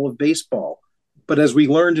record in all of baseball. But as we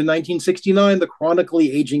learned in 1969, the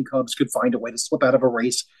chronically aging Cubs could find a way to slip out of a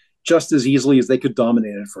race just as easily as they could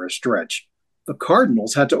dominate it for a stretch. The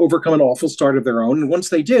Cardinals had to overcome an awful start of their own, and once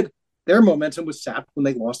they did, their momentum was sapped when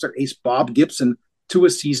they lost their ace Bob Gibson to a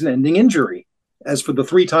season-ending injury. As for the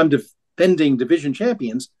three-time defending division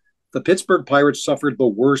champions, the Pittsburgh Pirates suffered the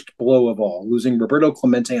worst blow of all, losing Roberto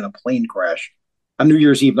Clemente in a plane crash on New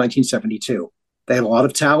Year's Eve 1972. They had a lot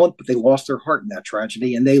of talent, but they lost their heart in that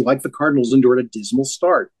tragedy, and they, like the Cardinals, endured a dismal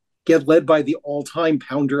start. Get led by the all-time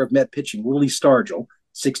pounder of Met pitching, Willie Stargell,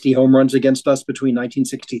 60 home runs against us between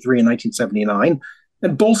 1963 and 1979,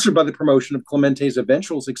 and bolstered by the promotion of Clemente's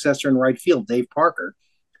eventual successor in right field, Dave Parker.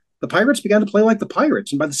 The Pirates began to play like the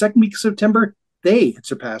Pirates, and by the second week of September, they had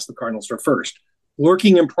surpassed the Cardinals for first.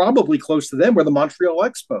 Lurking improbably close to them were the Montreal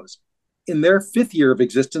Expos. In their fifth year of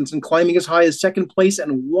existence and climbing as high as second place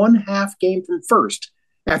and 1/2 game from first,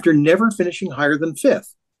 after never finishing higher than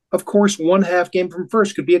fifth. Of course, 1/2 game from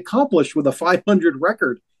first could be accomplished with a 500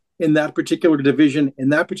 record in that particular division in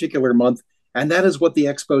that particular month, and that is what the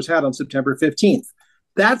Expos had on September 15th.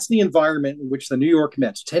 That's the environment in which the New York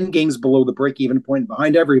Mets, 10 games below the break-even point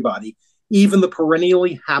behind everybody, even the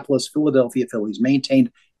perennially hapless Philadelphia Phillies,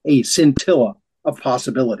 maintained a scintilla of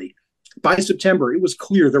possibility. By September, it was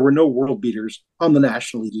clear there were no world beaters on the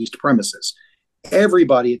National League East premises.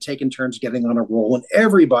 Everybody had taken turns getting on a roll, and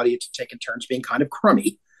everybody had taken turns being kind of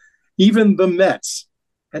crummy. Even the Mets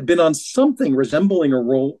had been on something resembling a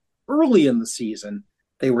roll early in the season.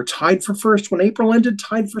 They were tied for first when April ended,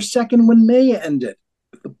 tied for second when May ended.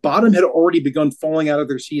 The bottom had already begun falling out of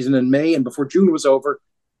their season in May, and before June was over,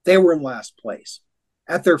 they were in last place.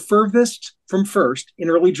 At their furthest from first in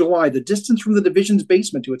early July, the distance from the division's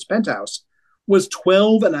basement to its penthouse was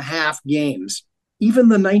 12.5 games. Even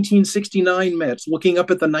the 1969 Mets, looking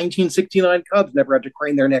up at the 1969 Cubs, never had to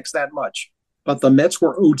crane their necks that much. But the Mets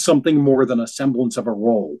were owed something more than a semblance of a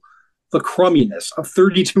roll. The crumminess of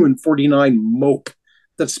 32-49 mope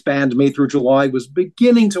that spanned May through July was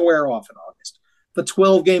beginning to wear off in August. The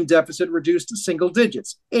 12-game deficit reduced to single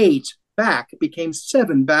digits. 8 back became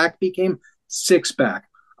 7 back, became 6 back.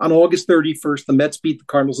 On August 31st, the Mets beat the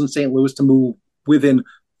Cardinals in St. Louis to move within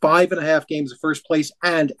 5.5 games of first place,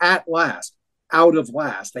 and at last, out of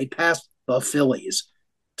last, they passed the Phillies.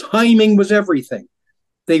 Timing was everything.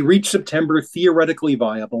 They reached September theoretically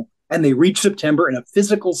viable, and they reached September in a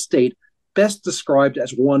physical state best described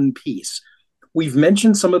as one piece. We've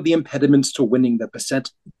mentioned some of the impediments to winning that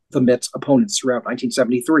beset the Mets' opponents throughout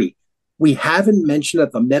 1973. We haven't mentioned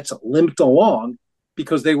that the Mets limped along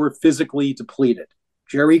because they were physically depleted.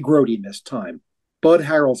 Jerry Grote missed time. Bud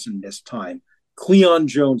Harrelson missed time. Cleon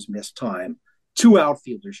Jones missed time. 2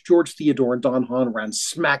 outfielders, George Theodore and Don Hahn, ran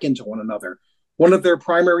smack into one another. One of their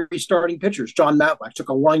primary starting pitchers, John Matlack, took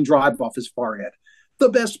a line drive off his forehead. The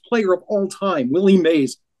best player of all time, Willie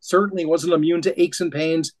Mays, certainly wasn't immune to aches and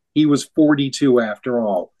pains. He was 42 after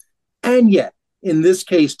all. And yet, in this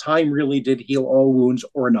case, time really did heal all wounds,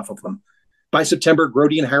 or enough of them. By September,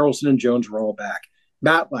 Grote and Harrelson and Jones were all back.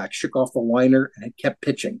 Matlack shook off the liner and had kept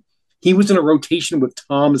pitching. He was in a rotation with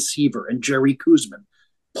Tom Seaver and Jerry Koosman,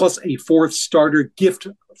 plus a fourth starter gift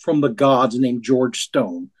from the gods named George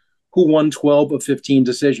Stone, who won 12 of 15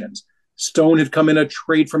 decisions. Stone had come in a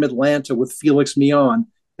trade from Atlanta with Felix Millan,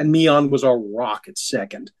 and Millan was a rock at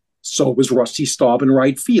second. So was Rusty Staub in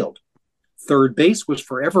right field. Third base was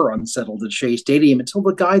forever unsettled at Shea Stadium until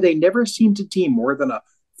the guy they never seemed to deem more than a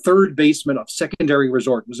third baseman of secondary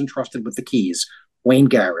resort was entrusted with the keys, Wayne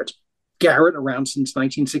Garrett. Garrett, around since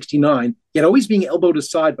 1969, yet always being elbowed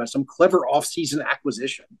aside by some clever offseason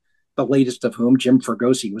acquisition, the latest of whom, Jim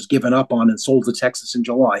Fregosi, was given up on and sold to Texas in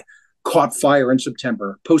July, caught fire in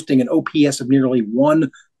September, posting an OPS of nearly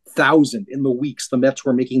 1,000 in the weeks the Mets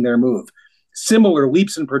were making their move. Similar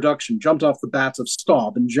leaps in production jumped off the bats of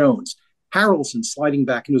Staub and Jones. Harrelson, sliding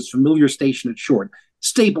back into his familiar station at short,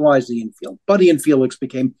 stabilized the infield. Buddy and Felix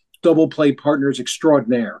became double play partners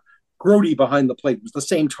extraordinaire. Grote behind the plate was the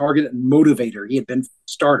same target and motivator he had been for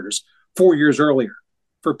starters 4 years earlier.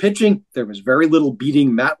 For pitching, there was very little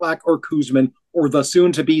beating Matlack or Koosman or the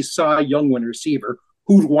soon-to-be Cy Young winner Seaver,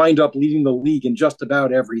 who'd wind up leading the league in just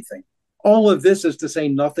about everything. All of this is to say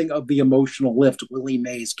nothing of the emotional lift Willie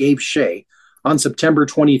Mays gave Shea on September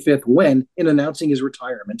 25th when, in announcing his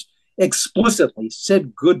retirement, explicitly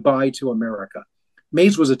said goodbye to America.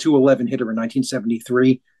 Mays was a .211 hitter in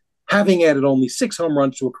 1973, having added only 6 home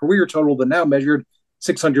runs to a career total that now measured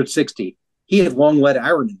 660. He had long led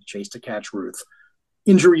Aaron in the chase to catch Ruth.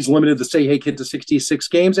 Injuries limited the Say Hey Kid to 66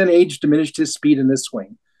 games, and age diminished his speed in his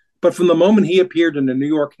swing. But from the moment he appeared in a New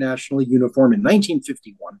York National League uniform in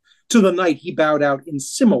 1951 to the night he bowed out in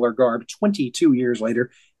similar garb 22 years later,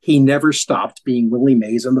 he never stopped being Willie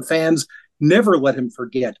Mays, and the fans never let him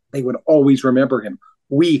forget. They would always remember him.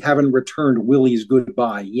 We haven't returned Willie's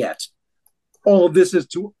goodbye yet. All of this is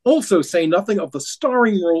to also say nothing of the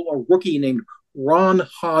starring role of a rookie named Ron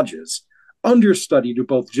Hodges, understudy to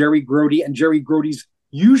both Jerry Grody and Jerry Grody's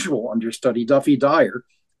usual understudy, Duffy Dyer,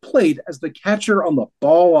 played as the catcher on the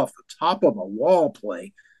ball off the top of a wall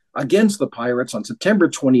play against the Pirates on September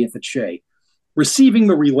 20th at Shea. Receiving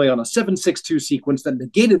the relay on a 7-6-2 sequence that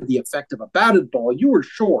negated the effect of a batted ball you were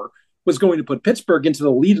sure was going to put Pittsburgh into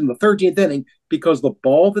the lead in the 13th inning because the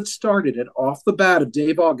ball that started it off the bat of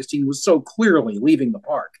Dave Augustine was so clearly leaving the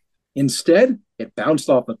park. Instead, it bounced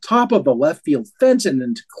off the top of the left field fence and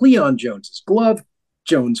into Cleon Jones's glove.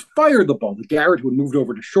 Jones fired the ball to Garrett, who had moved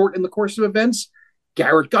over to short in the course of events.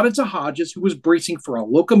 Garrett got it to Hodges, who was bracing for a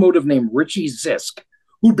locomotive named Richie Zisk,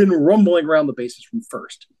 who'd been rumbling around the bases from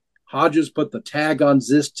first. Hodges put the tag on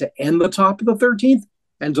Zisk to end the top of the 13th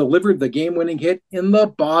and delivered the game-winning hit in the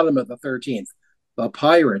bottom of the 13th. The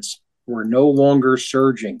Pirates were no longer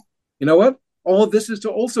surging. You know what? All of this is to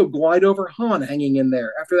also glide over Hahn hanging in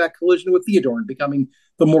there after that collision with Theodore and becoming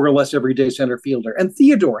the more or less everyday center fielder. And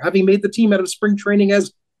Theodore, having made the team out of spring training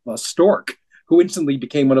as the Stork, who instantly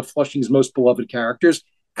became one of Flushing's most beloved characters,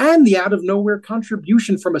 and the out-of-nowhere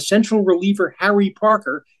contribution from essential reliever Harry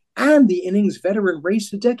Parker, and the innings veteran Ray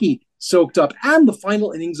Sadecki soaked up, and the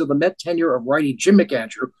final innings of the Met tenure of righty Jim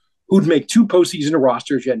McAndrew, who'd make 2 postseason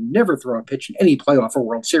rosters yet never throw a pitch in any playoff or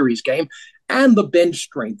World Series game, and the bench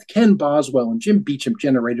strength Ken Boswell and Jim Beecham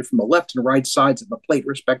generated from the left and right sides of the plate,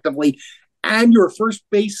 respectively, and your first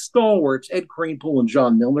base stalwarts Ed Kranepool and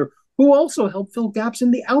John Milner, who also helped fill gaps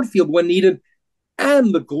in the outfield when needed,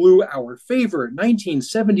 and the glue our favorite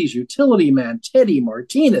 1970s utility man Teddy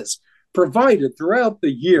Martinez provided throughout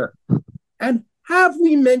the year. And have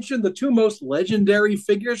we mentioned the 2 most legendary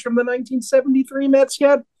figures from the 1973 Mets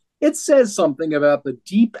yet? It says something about the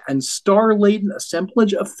deep and star-laden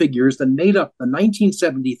assemblage of figures that made up the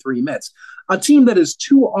 1973 Mets, a team that is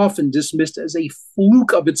too often dismissed as a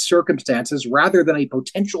fluke of its circumstances rather than a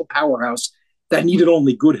potential powerhouse that needed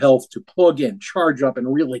only good health to plug in, charge up,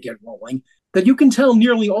 and really get rolling, that you can tell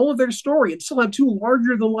nearly all of their story and still have 2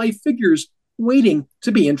 larger-than-life figures waiting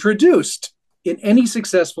to be introduced. In any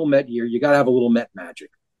successful Met year, you got to have a little Met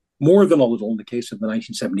magic. More than a little in the case of the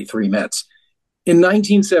 1973 Mets. In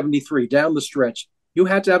 1973, down the stretch, you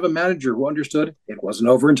had to have a manager who understood it wasn't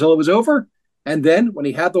over until it was over. And then, when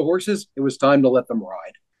he had the horses, it was time to let them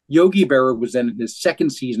ride. Yogi Berra was then in his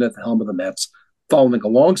 2nd season at the helm of the Mets, following a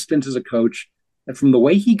long stint as a coach. And from the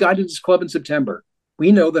way he guided his club in September,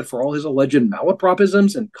 we know that for all his alleged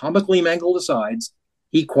malapropisms and comically mangled asides,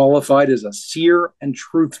 he qualified as a seer and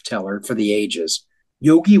truth teller for the ages.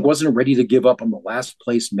 Yogi wasn't ready to give up on the last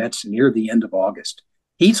place Mets near the end of August.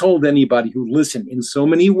 He told anybody who listened in so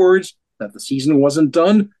many words that the season wasn't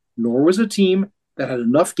done, nor was a team that had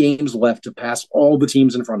enough games left to pass all the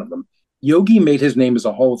teams in front of them. Yogi made his name as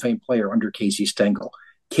a Hall of Fame player under Casey Stengel.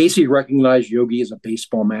 Casey recognized Yogi as a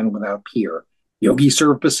baseball man without peer. Yogi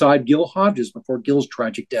served beside Gil Hodges before Gil's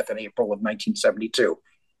tragic death in April of 1972.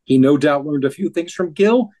 He no doubt learned a few things from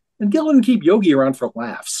Gil, and Gil didn't keep Yogi around for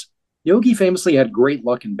laughs. Yogi famously had great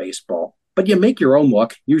luck in baseball, but you make your own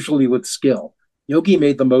luck, usually with skill. Yogi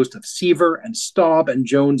made the most of Seaver and Staub and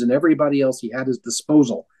Jones and everybody else he had at his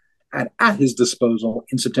disposal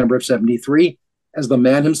in September of 73. As the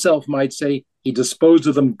man himself might say, he disposed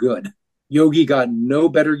of them good. Yogi got no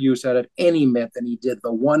better use out of any Met than he did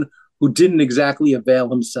the one who didn't exactly avail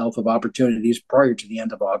himself of opportunities prior to the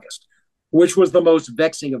end of August, which was the most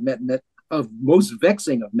vexing of Met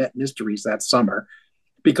mysteries that summer,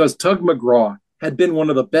 because Tug McGraw had been one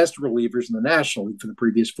of the best relievers in the National League for the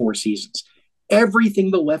previous 4 seasons.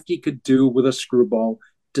 Everything the lefty could do with a screwball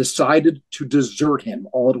decided to desert him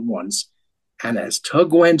all at once. And as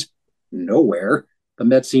Tug went nowhere, the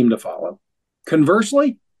Mets seemed to follow.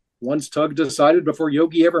 Conversely, once Tug decided before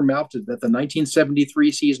Yogi ever mouthed it that the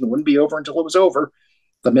 1973 season wouldn't be over until it was over,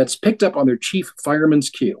 the Mets picked up on their chief fireman's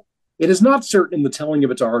cue. It is not certain in the telling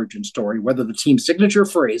of its origin story whether the team's signature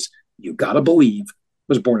phrase, "You gotta believe,"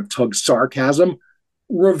 was born of Tug's sarcasm.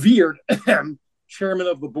 Revered chairman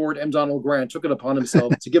of the board, M. Donald Grant, took it upon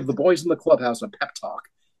himself to give the boys in the clubhouse a pep talk,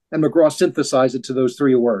 and McGraw synthesized it to those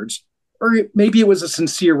 3 words. Or maybe it was a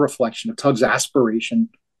sincere reflection of Tug's aspiration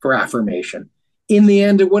for affirmation. In the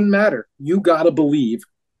end, it wouldn't matter. You gotta believe.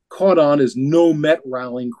 caught on as no Met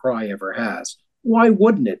rallying cry ever has. Why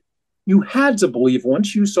wouldn't it? You had to believe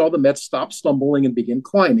once you saw the Mets stop stumbling and begin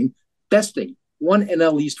climbing, besting one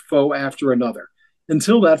NL East foe after another.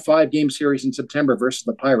 Until that 5-game series in September versus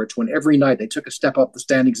the Pirates, when every night they took a step up the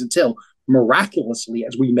standings until, miraculously,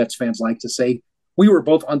 as we Mets fans like to say, we were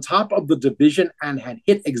both on top of the division and had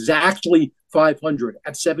hit exactly 500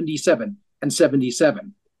 at 77 and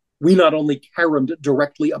 77. We not only caromed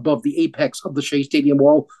directly above the apex of the Shea Stadium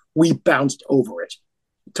wall, we bounced over it.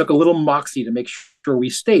 It took a little moxie to make sure we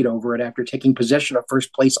stayed over it after taking possession of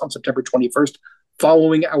first place on September 21st,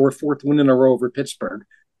 following our 4th win in a row over Pittsburgh,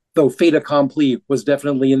 though fait accompli was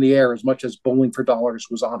definitely in the air as much as bowling for dollars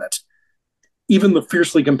was on it. Even the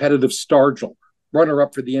fiercely competitive Stargell,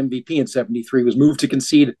 runner-up for the MVP in 73, was moved to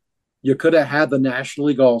concede you could have had the National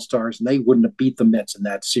League All-Stars and they wouldn't have beat the Mets in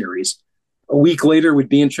that series. A week later, we'd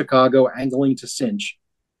be in Chicago angling to cinch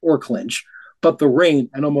or clinch, but the rain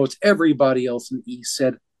and almost everybody else in the East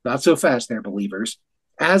said, not so fast there, believers.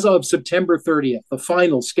 As of September 30th, the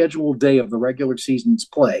final scheduled day of the regular season's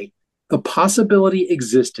play, the possibility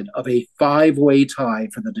existed of a 5-way tie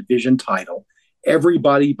for the division title,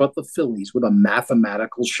 everybody but the Phillies with a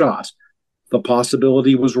mathematical shot. The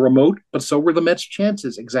possibility was remote, but so were the Mets'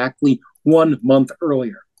 chances exactly 1 month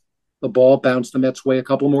earlier. The ball bounced the Mets' way a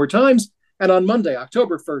couple more times, and on Monday,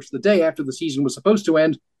 October 1st, the day after the season was supposed to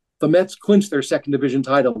end, the Mets clinched their second division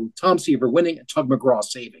title with Tom Seaver winning and Tug McGraw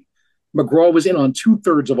saving. McGraw was in on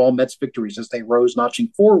 2/3 of all Mets victories as they rose, notching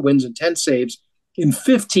 4 wins and 10 saves in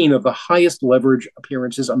 15 of the highest leverage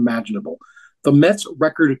appearances imaginable. The Mets'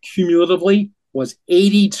 record cumulatively was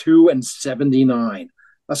 82-79.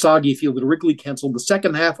 Asagi Field at Wrigley canceled the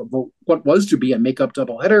second half of what was to be a makeup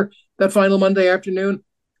doubleheader that final Monday afternoon,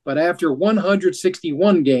 but after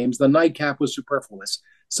 161 games, the nightcap was superfluous.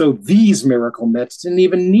 So these miracle Mets didn't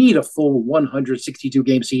even need a full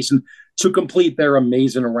 162-game season to complete their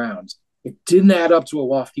amazing rounds. It didn't add up to a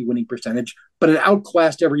lofty winning percentage, but it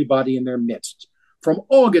outclassed everybody in their midst. From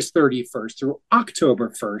August 31st through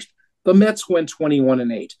October 1st, the Mets went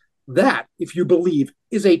 21-8. That, if you believe,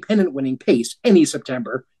 is a pennant-winning pace any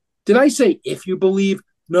September. Did I say if you believe?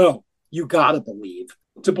 No, you gotta believe.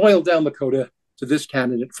 To boil down the coda to this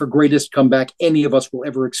candidate for greatest comeback any of us will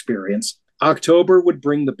ever experience, October would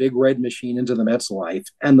bring the big red machine into the Mets' life,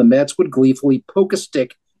 and the Mets would gleefully poke a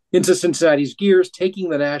stick into Cincinnati's gears, taking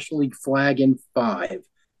the National League flag in 5.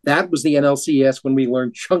 That was the NLCS when we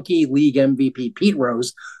learned chunky league MVP Pete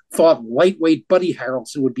Rose thought lightweight Buddy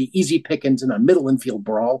Harrelson would be easy pickings in a middle infield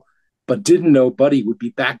brawl, but didn't know Buddy would be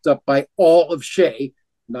backed up by all of Shea,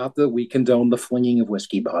 not that we condone the flinging of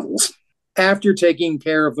whiskey bottles. After taking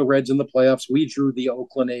care of the Reds in the playoffs, we drew the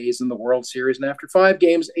Oakland A's in the World Series, and after 5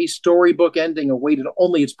 games, a storybook ending awaited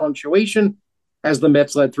only its punctuation as the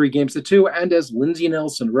Mets led 3-2, and as Lindsey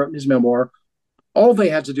Nelson wrote in his memoir, all they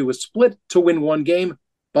had to do was split to win 1 game,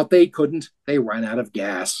 but they couldn't. They ran out of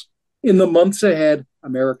gas. In the months ahead,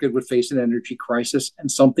 America would face an energy crisis, and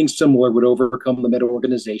something similar would overcome the Met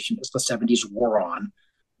organization as the 70s wore on,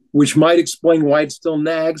 which might explain why it still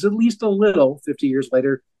nags at least a little 50 years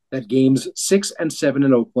later that games 6 and 7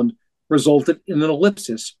 in Oakland resulted in an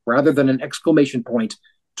ellipsis rather than an exclamation point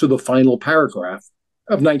to the final paragraph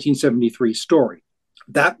of 1973's story.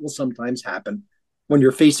 That will sometimes happen when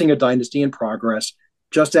you're facing a dynasty in progress,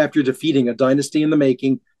 just after defeating a dynasty in the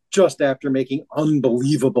making, just after making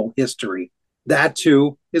unbelievable history. That,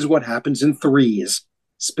 too, is what happens in threes,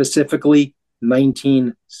 specifically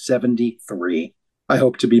 1973. I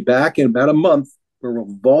hope to be back in about a month where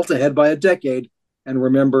we'll vault ahead by a decade and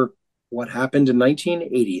remember what happened in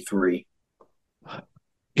 1983.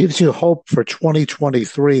 Gives you hope for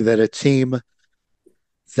 2023 that a team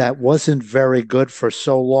that wasn't very good for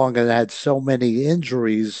so long and had so many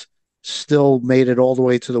injuries still made it all the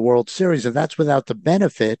way to the World Series, and that's without the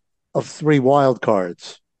benefit of 3 wild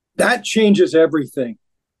cards. That changes everything.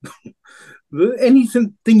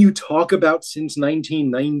 Anything you talk about since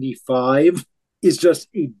 1995 is just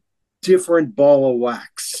a different ball of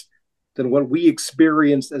wax than what we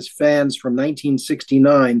experienced as fans from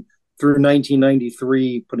 1969 through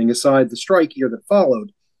 1993, putting aside the strike year that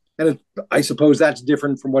followed. And I suppose that's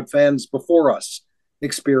different from what fans before us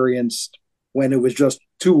experienced when it was just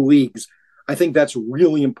 2 leagues. I think that's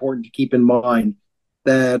really important to keep in mind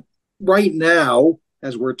that right now,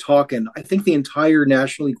 as we're talking, I think the entire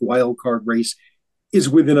National League wildcard race is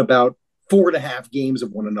within about 4.5 games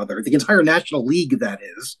of one another. The entire National League, that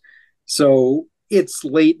is. So it's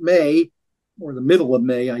late May, or the middle of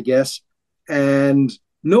May, I guess, and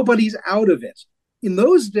nobody's out of it. In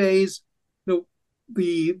those days,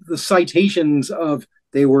 the citations of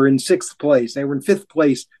they were in 6th place, they were in 5th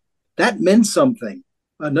place, that meant something.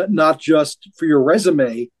 not just for your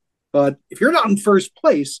resume, but if you're not in first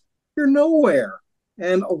place, you're nowhere.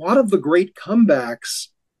 And a lot of the great comebacks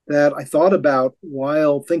that I thought about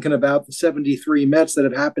while thinking about the 73 Mets that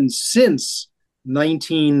have happened since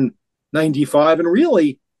 1995, and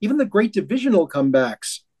really even the great divisional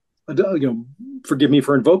comebacks. Forgive me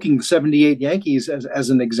for invoking the 78 Yankees as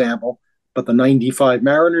an example, but the 95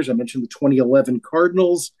 Mariners, I mentioned the 2011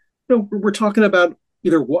 Cardinals. We're talking about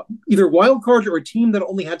either wild cards or a team that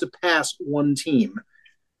only had to pass one team.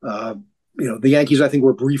 Uh, the Yankees, I think,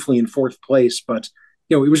 were briefly in fourth place, but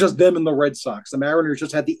it was just them and the Red Sox. The Mariners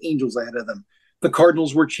just had the Angels ahead of them. The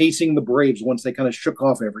Cardinals were chasing the Braves once they kind of shook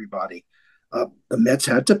off everybody. The Mets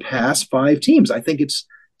had to pass five teams. I think it's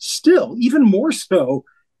still even more so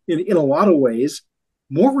in a lot of ways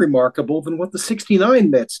more remarkable than what the 69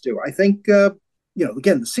 Mets do. I think,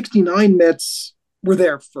 again, the 69 Mets were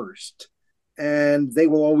there first, and they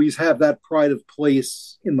will always have that pride of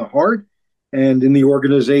place in the heart and in the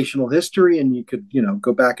organizational history. And you could,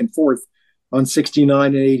 go back and forth on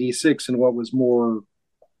 69 and 86 and what was more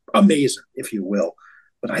amazing, if you will.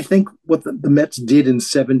 But I think what the Mets did in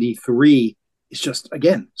 73 is just,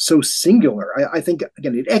 again, so singular. I think,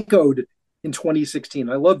 again, it echoed in 2016.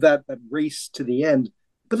 I love that race to the end.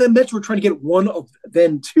 But the Mets were trying to get one of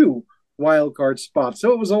then two wild card spots.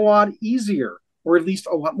 So it was a lot easier, or at least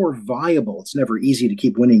a lot more viable. It's never easy to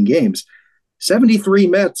keep winning games. 73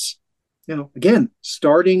 Mets, again,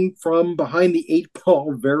 starting from behind the eight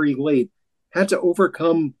ball very late, had to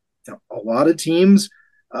overcome a lot of teams,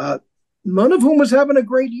 none of whom was having a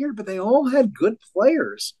great year, but they all had good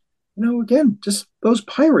players. Again, just those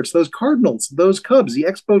Pirates, those Cardinals, those Cubs, the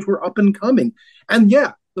Expos were up and coming. And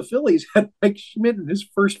yeah, the Phillies had Mike Schmidt in his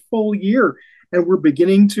first full year and were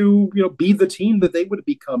beginning to, be the team that they would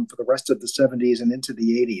become for the rest of the 70s and into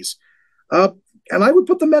the 80s. And I would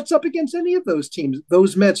put the Mets up against any of those teams.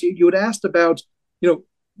 Those Mets, you had asked about,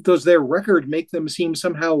 does their record make them seem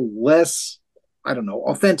somehow less,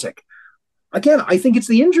 authentic? Again, I think it's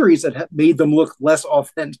the injuries that have made them look less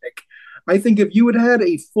authentic. I think if you had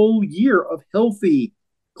a full year of healthy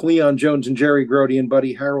Cleon Jones and Jerry Grody and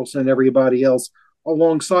Buddy Harrelson and everybody else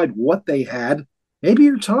alongside what they had, maybe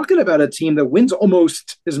you're talking about a team that wins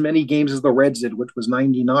almost as many games as the Reds did, which was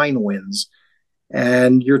 99 wins.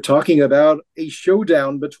 And you're talking about a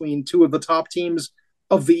showdown between two of the top teams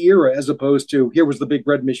of the era, as opposed to here was the big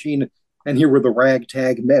red machine and here were the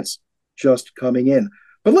ragtag Mets just coming in.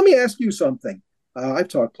 But let me ask you something. I've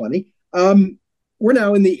talked plenty. We're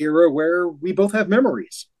now in the era where we both have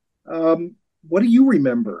memories. What do you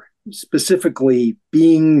remember specifically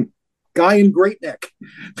being Guy in Great Neck,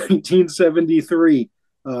 1973,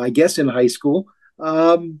 I guess in high school?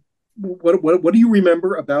 What do you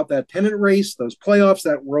remember about that pennant race, those playoffs,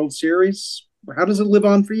 that World Series? How does it live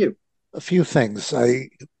on for you? A few things. I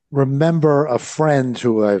remember a friend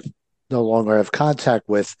who I no longer have contact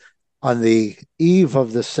with on the eve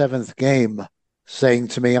of the seventh game saying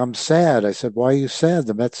to me, I'm sad. I said, why are you sad?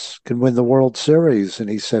 The Mets can win the World Series. And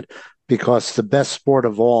he said, because the best sport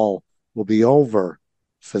of all will be over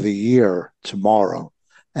for the year tomorrow.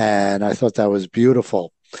 And I thought that was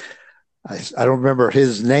beautiful. I don't remember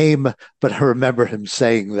his name, but I remember him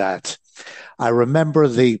saying that. I remember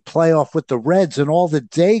the playoff with the Reds and all the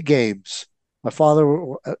day games. My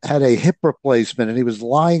father had a hip replacement and he was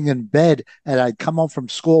lying in bed, and I'd come home from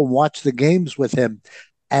school and watch the games with him.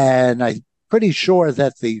 And I'm pretty sure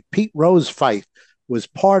that the Pete Rose fight was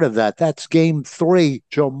part of that. That's game 3.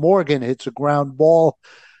 Joe Morgan hits a ground ball.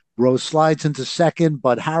 Rose slides into second,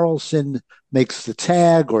 but Harrelson makes the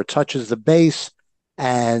tag or touches the base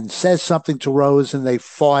and says something to Rose, and they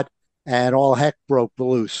fought, and all heck broke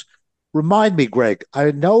loose. Remind me, Greg,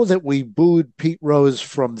 I know that we booed Pete Rose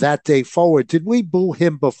from that day forward. Did we boo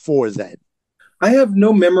him before then? I have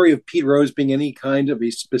no memory of Pete Rose being any kind of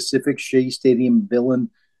a specific Shea Stadium villain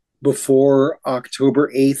before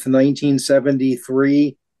October 8th,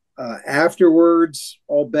 1973. Afterwards,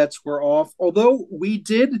 all bets were off, although we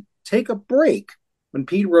did take a break when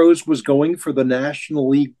Pete Rose was going for the National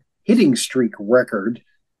League hitting streak record.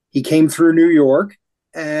 He came through New York,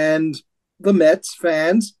 and the Mets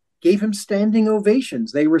fans gave him standing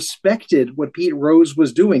ovations. They respected what Pete Rose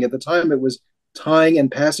was doing. At the time, it was tying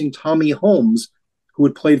and passing Tommy Holmes, who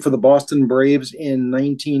had played for the Boston Braves in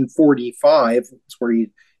 1945. That's where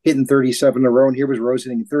he hit in 37 in a row, and here was Rose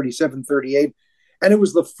hitting 37, 38. And it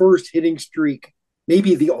was the first hitting streak,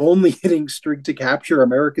 maybe the only hitting streak to capture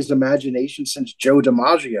America's imagination since Joe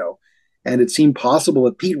DiMaggio. And it seemed possible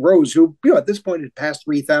that Pete Rose, who at this point had passed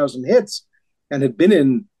 3,000 hits and had been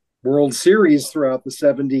in World Series throughout the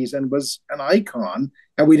 70s and was an icon,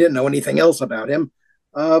 and we didn't know anything else about him,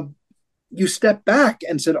 you step back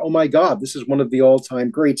and said, oh my God, this is one of the all time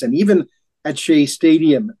greats. And even at Shea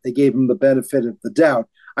Stadium, they gave him the benefit of the doubt.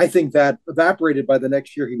 I think that evaporated by the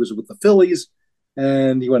next year. He was with the Phillies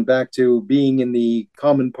and he went back to being in the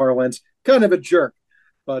common parlance, kind of a jerk.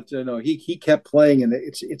 But no, he kept playing, and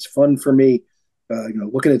it's fun for me.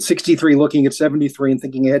 Looking at 63, looking at 73, and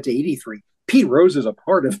thinking ahead to 83. Pete Rose is a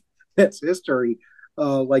part of that's history,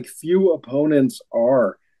 like few opponents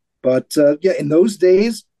are. But yeah, in those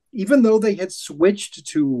days, even though they had switched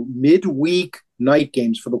to midweek night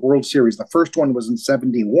games for the World Series, the first one was in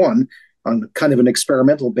 71 on kind of an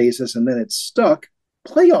experimental basis, and then it stuck.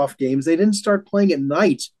 Playoff games, they didn't start playing at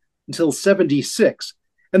night until 76.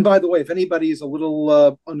 And by the way, if anybody is a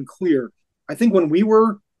little unclear, I think when we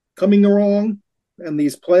were coming along and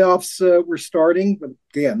these playoffs were starting, but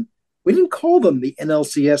again, we didn't call them the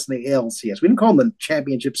NLCS and the ALCS. We didn't call them the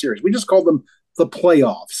championship series. We just called them the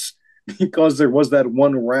playoffs because there was that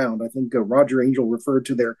one round. I think Roger Angel referred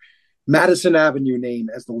to their Madison Avenue name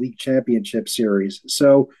as the league championship series.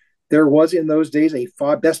 So there was in those days a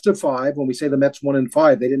best of five. When we say the Mets won in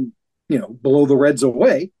five, they didn't, blow the Reds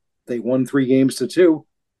away. They won 3-2,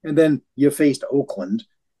 and then you faced Oakland.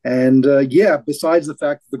 And yeah, besides the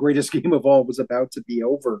fact that the greatest game of all was about to be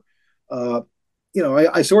over,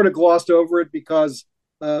 I sort of glossed over it because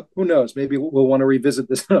who knows, maybe we'll want to revisit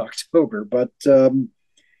this in October. But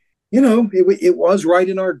it was right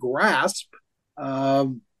in our grasp.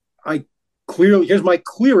 I clearly, here's my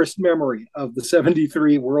clearest memory of the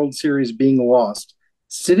 73 World Series being lost.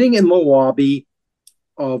 Sitting in the lobby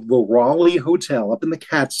of the Raleigh Hotel up in the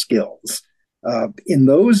Catskills. In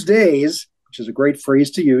those days, which is a great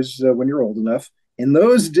phrase to use when you're old enough, in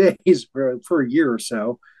those days for a year or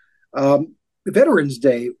so, Veterans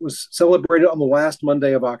Day was celebrated on the last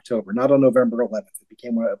Monday of October, not on November 11th. It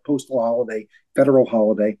became a postal holiday, federal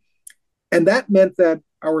holiday. And that meant that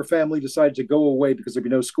our family decided to go away because there'd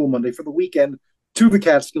be no school Monday for the weekend to the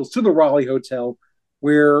Catskills, to the Raleigh Hotel,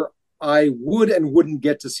 where I would and wouldn't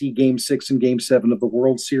get to see Game 6 and Game 7 of the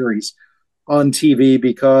World Series on TV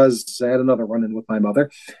because I had another run-in with my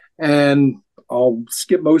mother. And I'll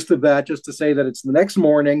skip most of that just to say that it's the next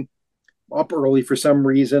morning, up early for some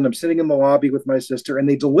reason. I'm sitting in the lobby with my sister, and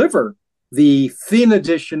they deliver the thin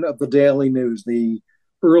edition of the Daily News, the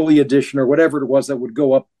early edition or whatever it was that would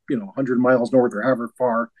go up, 100 miles north or however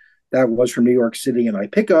far that was from New York City. And I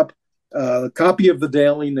pick up a copy of the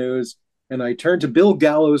Daily News, and I turn to Bill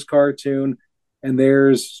Gallo's cartoon, and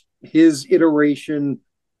there's his iteration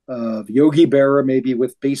of Yogi Berra, maybe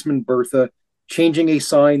with Basement Bertha, changing a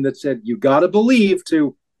sign that said, "You gotta believe"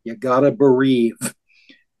 to "You gotta bereave."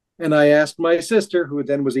 And I asked my sister, who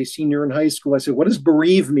then was a senior in high school, I said, "What does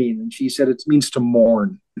bereave mean?" And she said, "It means to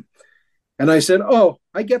mourn." And I said, "Oh,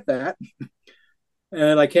 I get that."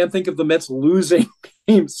 And I can't think of the Mets losing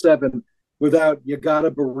Game 7 without "You gotta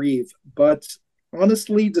bereave." But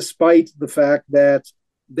honestly, despite the fact that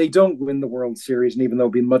they don't win the World Series, and even though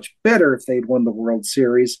it'd be much better if they'd won the World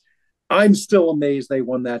Series, I'm still amazed they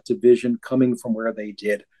won that division coming from where they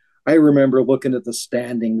did. I remember looking at the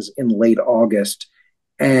standings in late August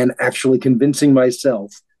and actually convincing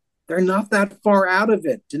myself they're not that far out of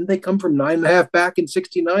it. Didn't they come from 9.5 back in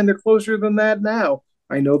 69? They're closer than that now.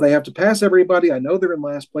 I know they have to pass everybody. I know they're in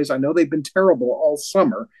last place. I know they've been terrible all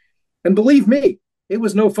summer. And believe me, it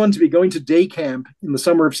was no fun to be going to day camp in the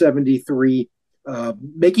summer of 73,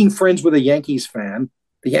 making friends with a Yankees fan.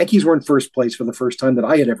 The Yankees were in first place for the first time that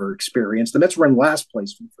I had ever experienced. The Mets were in last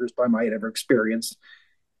place for the first time I had ever experienced.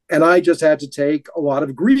 And I just had to take a lot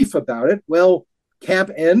of grief about it. Well,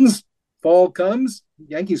 camp ends, fall comes,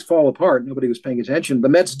 Yankees fall apart. Nobody was paying attention. The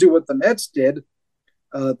Mets do what the Mets did.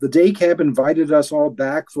 The day camp invited us all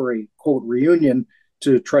back for a, quote, reunion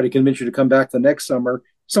to try to convince you to come back the next summer.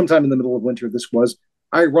 Sometime in the middle of winter, this was.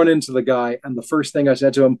 I run into the guy, and the first thing I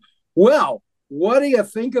said to him, "Well, what do you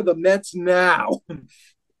think of the Mets now?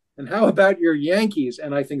 And how about your Yankees?"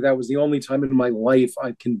 And I think that was the only time in my life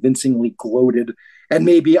I convincingly gloated. And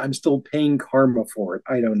maybe I'm still paying karma for it.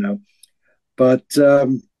 I don't know. But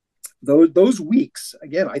those weeks,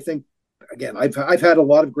 again, I think, I've had a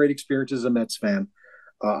lot of great experiences as a Mets fan.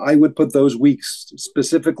 I would put those weeks,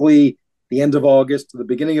 specifically the end of August to the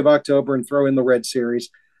beginning of October, and throw in the Red Series.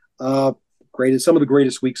 Some of the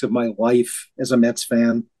greatest weeks of my life as a Mets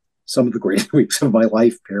fan. Some of the greatest weeks of my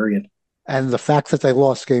life, period. And the fact that they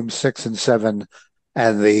lost Game 6 and 7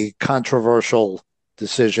 and the controversial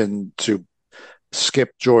decision to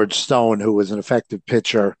skip George Stone, who was an effective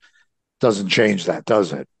pitcher, doesn't change that,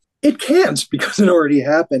 does it? It can't, because it already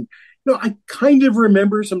happened. I kind of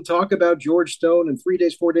remember some talk about George Stone and 3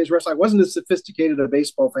 days, 4 days rest. I wasn't as sophisticated a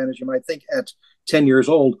baseball fan as you might think at 10 years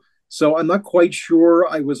old. So I'm not quite sure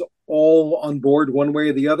I was all on board one way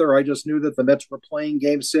or the other. I just knew that the Mets were playing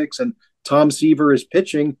game six and Tom Seaver is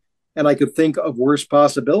pitching, and I could think of worse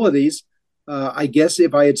possibilities. I guess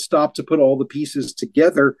if I had stopped to put all the pieces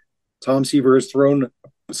together, Tom Seaver has thrown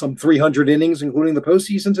some 300 innings, including the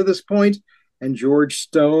postseason to this point, and George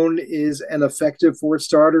Stone is an effective fourth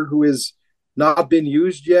starter who has not been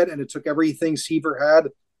used yet, and it took everything Seaver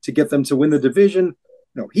had to get them to win the division.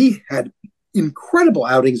 He had incredible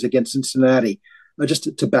outings against Cincinnati. Just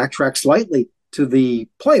to backtrack slightly to the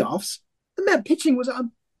playoffs, the Met pitching was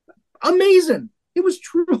amazing. It was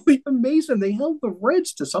truly amazing. They held the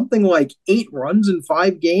Reds to something like 8 runs in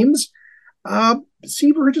 5 games.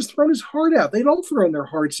 Seaver had just thrown his heart out. They'd all thrown their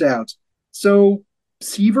hearts out. So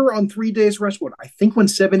Seaver on 3 days rest, I think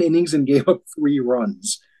went 7 innings and gave up 3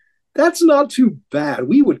 runs. That's not too bad.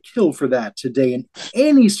 We would kill for that today in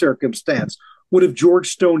any circumstance. Would have George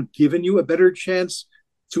Stone given you a better chance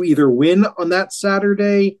to either win on that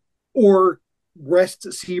Saturday or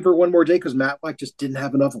rest Seaver one more day because Matlack just didn't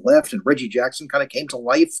have enough left and Reggie Jackson kind of came to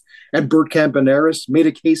life and Bert Campaneris made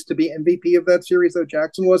a case to be MVP of that series, though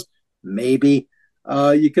Jackson was? Maybe.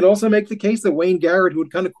 You could also make the case that Wayne Garrett, who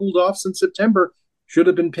had kind of cooled off since September, should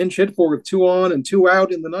have been pinch hit for with 2 on and 2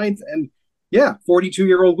 out in the 9th. And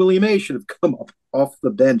 42-year-old Willie Mays should have come up off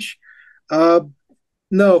the bench.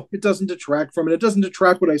 No, it doesn't detract from it. It doesn't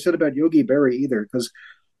detract what I said about Yogi Berra either, because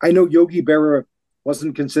I know Yogi Berra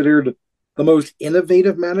wasn't considered the most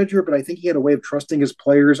innovative manager, but I think he had a way of trusting his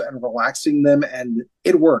players and relaxing them, and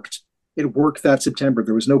it worked. It worked that September.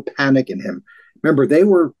 There was no panic in him. Remember, they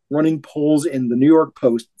were running polls in the New York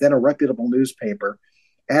Post, then a reputable newspaper,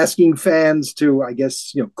 asking fans to, I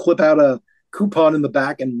guess, clip out a coupon in the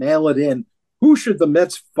back and mail it in. Who should the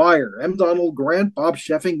Mets fire? M. Donald Grant, Bob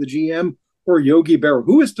Sheffing, the GM, or Yogi Berra?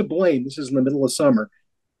 Who is to blame? This is in the middle of summer.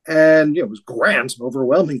 And it was Grant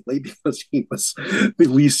overwhelmingly because he was the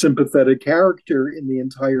least sympathetic character in the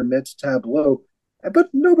entire Mets tableau. But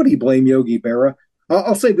nobody blamed Yogi Berra.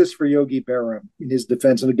 I'll say this for Yogi Berra in his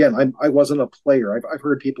defense. And again, I wasn't a player. I've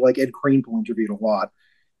heard people like Ed Kranepool interviewed a lot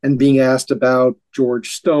and being asked about George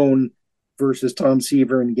Stone versus Tom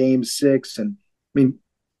Seaver in Game 6. And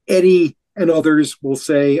Eddie and others will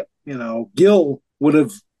say, Gil would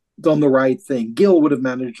have done the right thing. Gil would have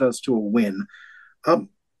managed us to a win.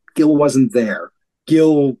 Gil wasn't there.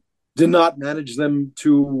 Gil did not manage them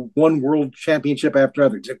to one world championship after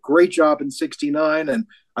another. He did a great job in 69, and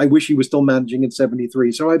I wish he was still managing in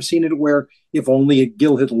 73. So I've seen it where if only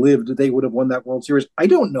Gil had lived, they would have won that World Series. I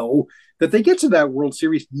don't know that they get to that World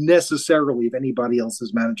Series necessarily if anybody else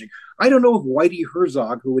is managing. I don't know if Whitey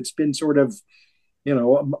Herzog, who it's been sort of,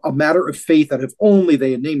 a matter of faith that if only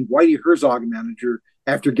they had named Whitey Herzog manager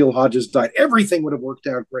after Gil Hodges died, everything would have worked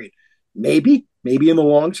out great. Maybe in the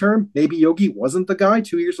long term, maybe Yogi wasn't the guy.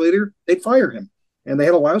 2 years later, they'd fire him. And they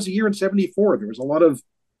had a lousy year in 74. There was a lot of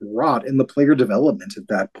rot in the player development at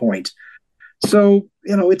that point. So,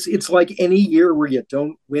 it's like any year where you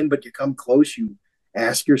don't win, but you come close. You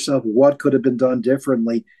ask yourself what could have been done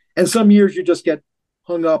differently. And some years you just get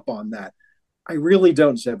hung up on that. I really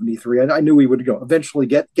don't 73. I knew we would eventually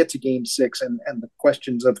get to Game 6 and the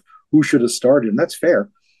questions of who should have started. And that's fair.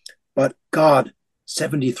 But God,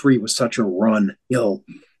 73 was such a run.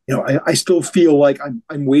 I still feel like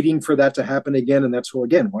I'm waiting for that to happen again, and that's why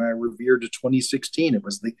I revered to 2016. It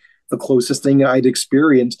was the closest thing I'd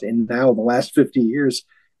experienced in now the last 50 years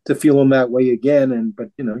to feeling that way again.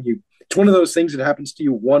 But it's one of those things that happens to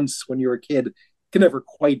you once when you're a kid. It can never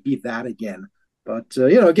quite be that again. But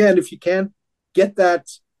again, if you can't get that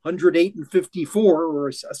 108 and 54 or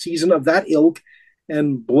a season of that ilk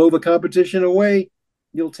and blow the competition away,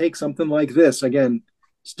 you'll take something like this. Again,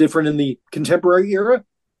 it's different in the contemporary era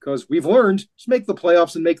because we've learned to make the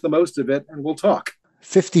playoffs and make the most of it, and we'll talk.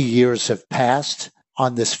 50 years have passed.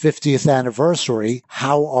 On this 50th anniversary,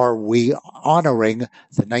 how are we honoring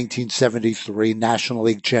the 1973 National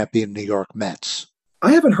League champion New York Mets?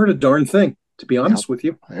 I haven't heard a darn thing, to be honest with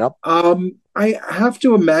you. Yep. I have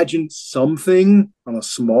to imagine something on a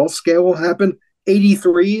small scale will happen.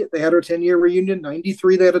 83, they had our 10-year reunion.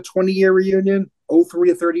 93, they had a 20-year reunion.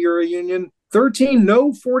 03, a 30-year reunion. 13,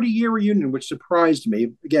 no 40-year reunion, which surprised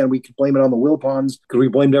me. Again, we could blame it on the Wilpons because we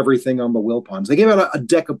blamed everything on the Wilpons. They gave out a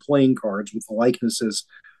deck of playing cards with the likenesses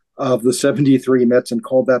of the 73 Mets and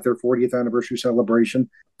called that their 40th anniversary celebration.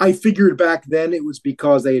 I figured back then it was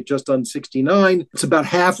because they had just done 69. It's about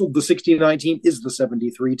half of the 69 team is the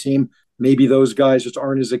 73 team. Maybe those guys just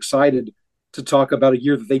aren't as excited to talk about a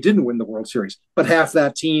year that they didn't win the World Series. But half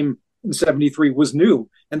that team in 73 was new.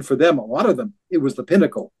 And for them, a lot of them, it was the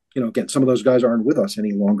pinnacle. Again, some of those guys aren't with us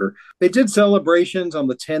any longer. They did celebrations on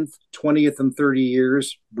the 10th, 20th, and 30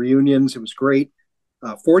 years, reunions. It was great.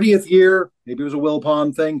 40th year, maybe it was a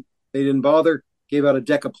Wilpon thing. They didn't bother. Gave out a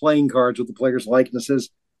deck of playing cards with the players' likenesses.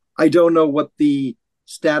 I don't know what the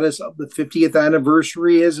status of the 50th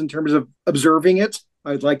anniversary is in terms of observing it.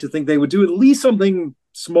 I'd like to think they would do at least something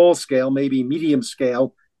small scale, maybe medium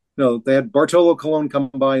scale. They had Bartolo Colon come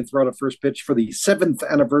by and throw out a first pitch for the 7th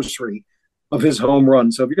anniversary of his home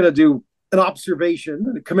run. So if you're going to do an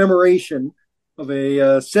observation, a commemoration of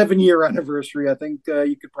a 7-year anniversary, I think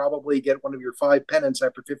you could probably get one of your 5 pennants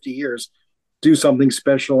after 50 years. Do something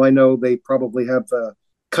special. I know they probably have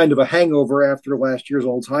kind of a hangover after last year's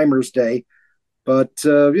Alzheimer's Day. But,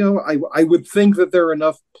 I would think that there are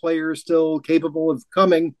enough players still capable of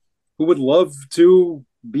coming who would love to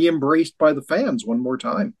be embraced by the fans one more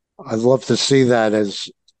time. I'd love to see that as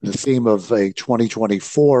the theme of a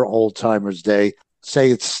 2024 Old Timers Day.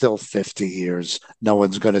 Say it's still 50 years. No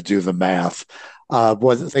one's going to do the math.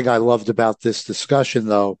 One thing I loved about this discussion,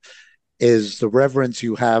 though, is the reverence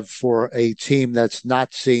you have for a team that's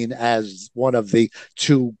not seen as one of the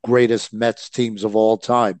 2 greatest Mets teams of all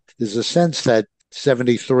time. There's a sense that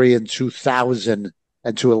 73 and 2000,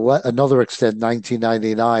 and to another extent,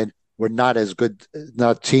 1999, were not as good,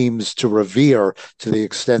 not teams to revere to the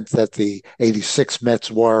extent that the 86 Mets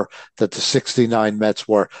were, that the 69 Mets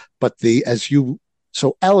were. But as you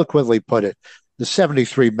so eloquently put it, the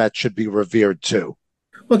 73 Mets should be revered too.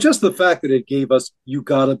 Well, just the fact that it gave us "You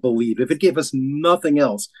Gotta Believe." If it gave us nothing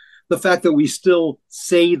else, the fact that we still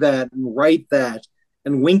say that and write that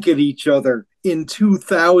and wink at each other. In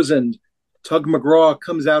 2000, Tug McGraw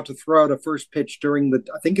comes out to throw out a first pitch during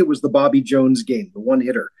I think it was the Bobby Jones game, the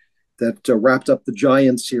one-hitter that wrapped up the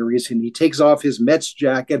Giants series, and he takes off his Mets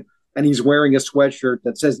jacket and he's wearing a sweatshirt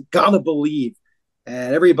that says "Gotta Believe,"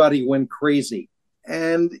 and everybody went crazy.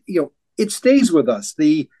 And it stays with us.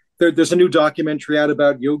 There's a new documentary out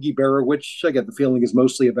about Yogi Berra, which I get the feeling is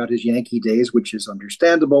mostly about his Yankee days, which is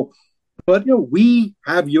understandable. But we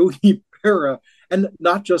have Yogi Berra, and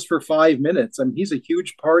not just for 5 minutes. I mean, he's a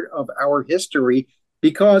huge part of our history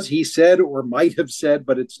because he said, or might have said,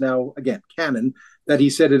 but it's now, again, canon, that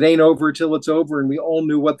he said it ain't over till it's over, and we all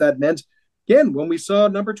knew what that meant. Again, when we saw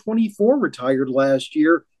number 24 retired last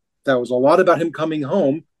year, that was a lot about him coming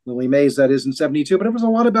home. Willie Mays, that is, in 72, but it was a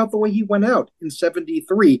lot about the way he went out in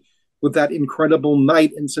 73 with that incredible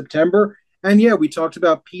night in September. And yeah, we talked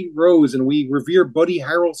about Pete Rose, and we revere Buddy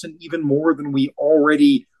Harrelson even more than we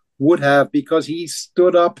already would have, because he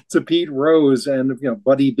stood up to Pete Rose, and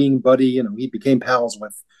Buddy being Buddy, he became pals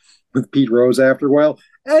with Pete Rose after a while.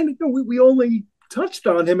 And we only touched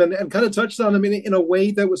on him and kind of touched on him in a way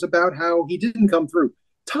that was about how he didn't come through.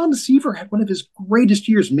 Tom Seaver had one of his greatest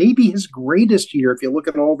years, maybe his greatest year, if you look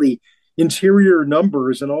at all the interior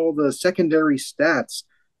numbers and all the secondary stats.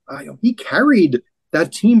 He carried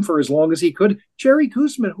that team for as long as he could. Jerry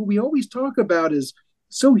Koosman, who we always talk about, is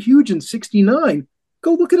so huge in 69.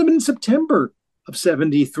 Go look at him in September of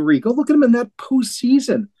 73. Go look at him in that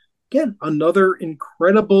postseason. Again, another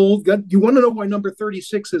incredible. You want to know why number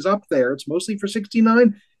 36 is up there? It's mostly for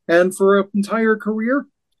 69 and for an entire career.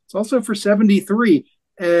 It's also for 73.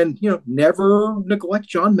 And, never neglect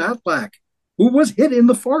John Matlack, who was hit in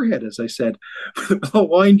the forehead, as I said, with a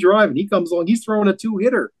line drive. And he comes along, he's throwing a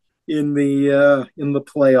 2-hitter in the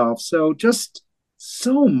playoffs. So just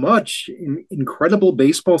so much incredible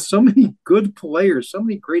baseball, so many good players, so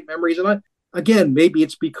many great memories. And again, maybe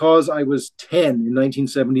it's because I was 10 in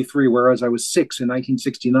 1973, whereas I was 6 in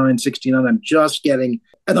 1969, 69. I'm just getting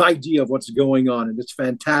an idea of what's going on, and it's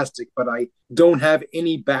fantastic, but I don't have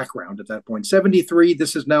any background at that point. 73,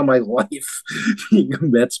 this is now my life, being a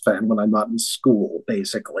Mets fan when I'm not in school,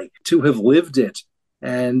 basically. To have lived it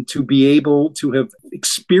and to be able to have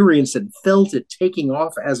experienced and felt it taking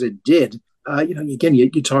off as it did. Again, you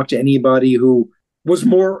talk to anybody who was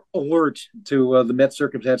more alert to the Mets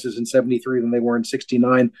circumstances in 73 than they were in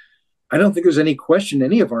 69. I don't think there's any question in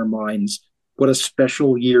any of our minds what a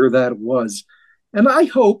special year that was. And I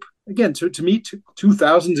hope, again, to me,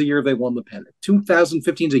 2000's a year they won the pennant.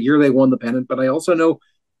 2015's a year they won the pennant. But I also know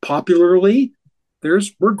popularly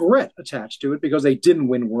there's regret attached to it because they didn't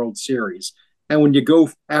win World Series. And when you go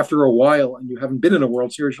after a while and you haven't been in a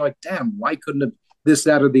World Series, you're like, damn, why couldn't have this,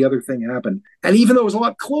 that, or the other thing happen? And even though it was a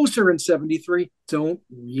lot closer in 73, don't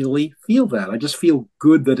really feel that. I just feel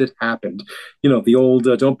good that it happened. The old,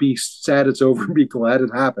 don't be sad it's over, be glad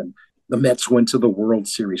it happened. The Mets went to the World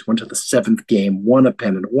Series, went to the 7th game, won a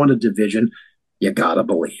pennant, won a division. You gotta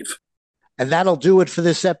believe. And that'll do it for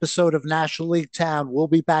this episode of National League Town. We'll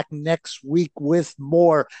be back next week with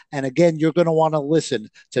more. And again, you're going to want to listen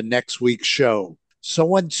to next week's show.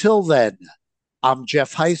 So until then, I'm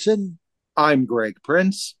Jeff Heisen. I'm Greg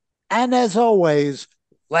Prince. And as always,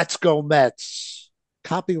 let's go Mets.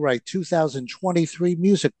 Copyright 2023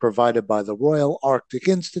 music provided by the Royal Arctic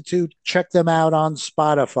Institute. Check them out on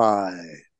Spotify.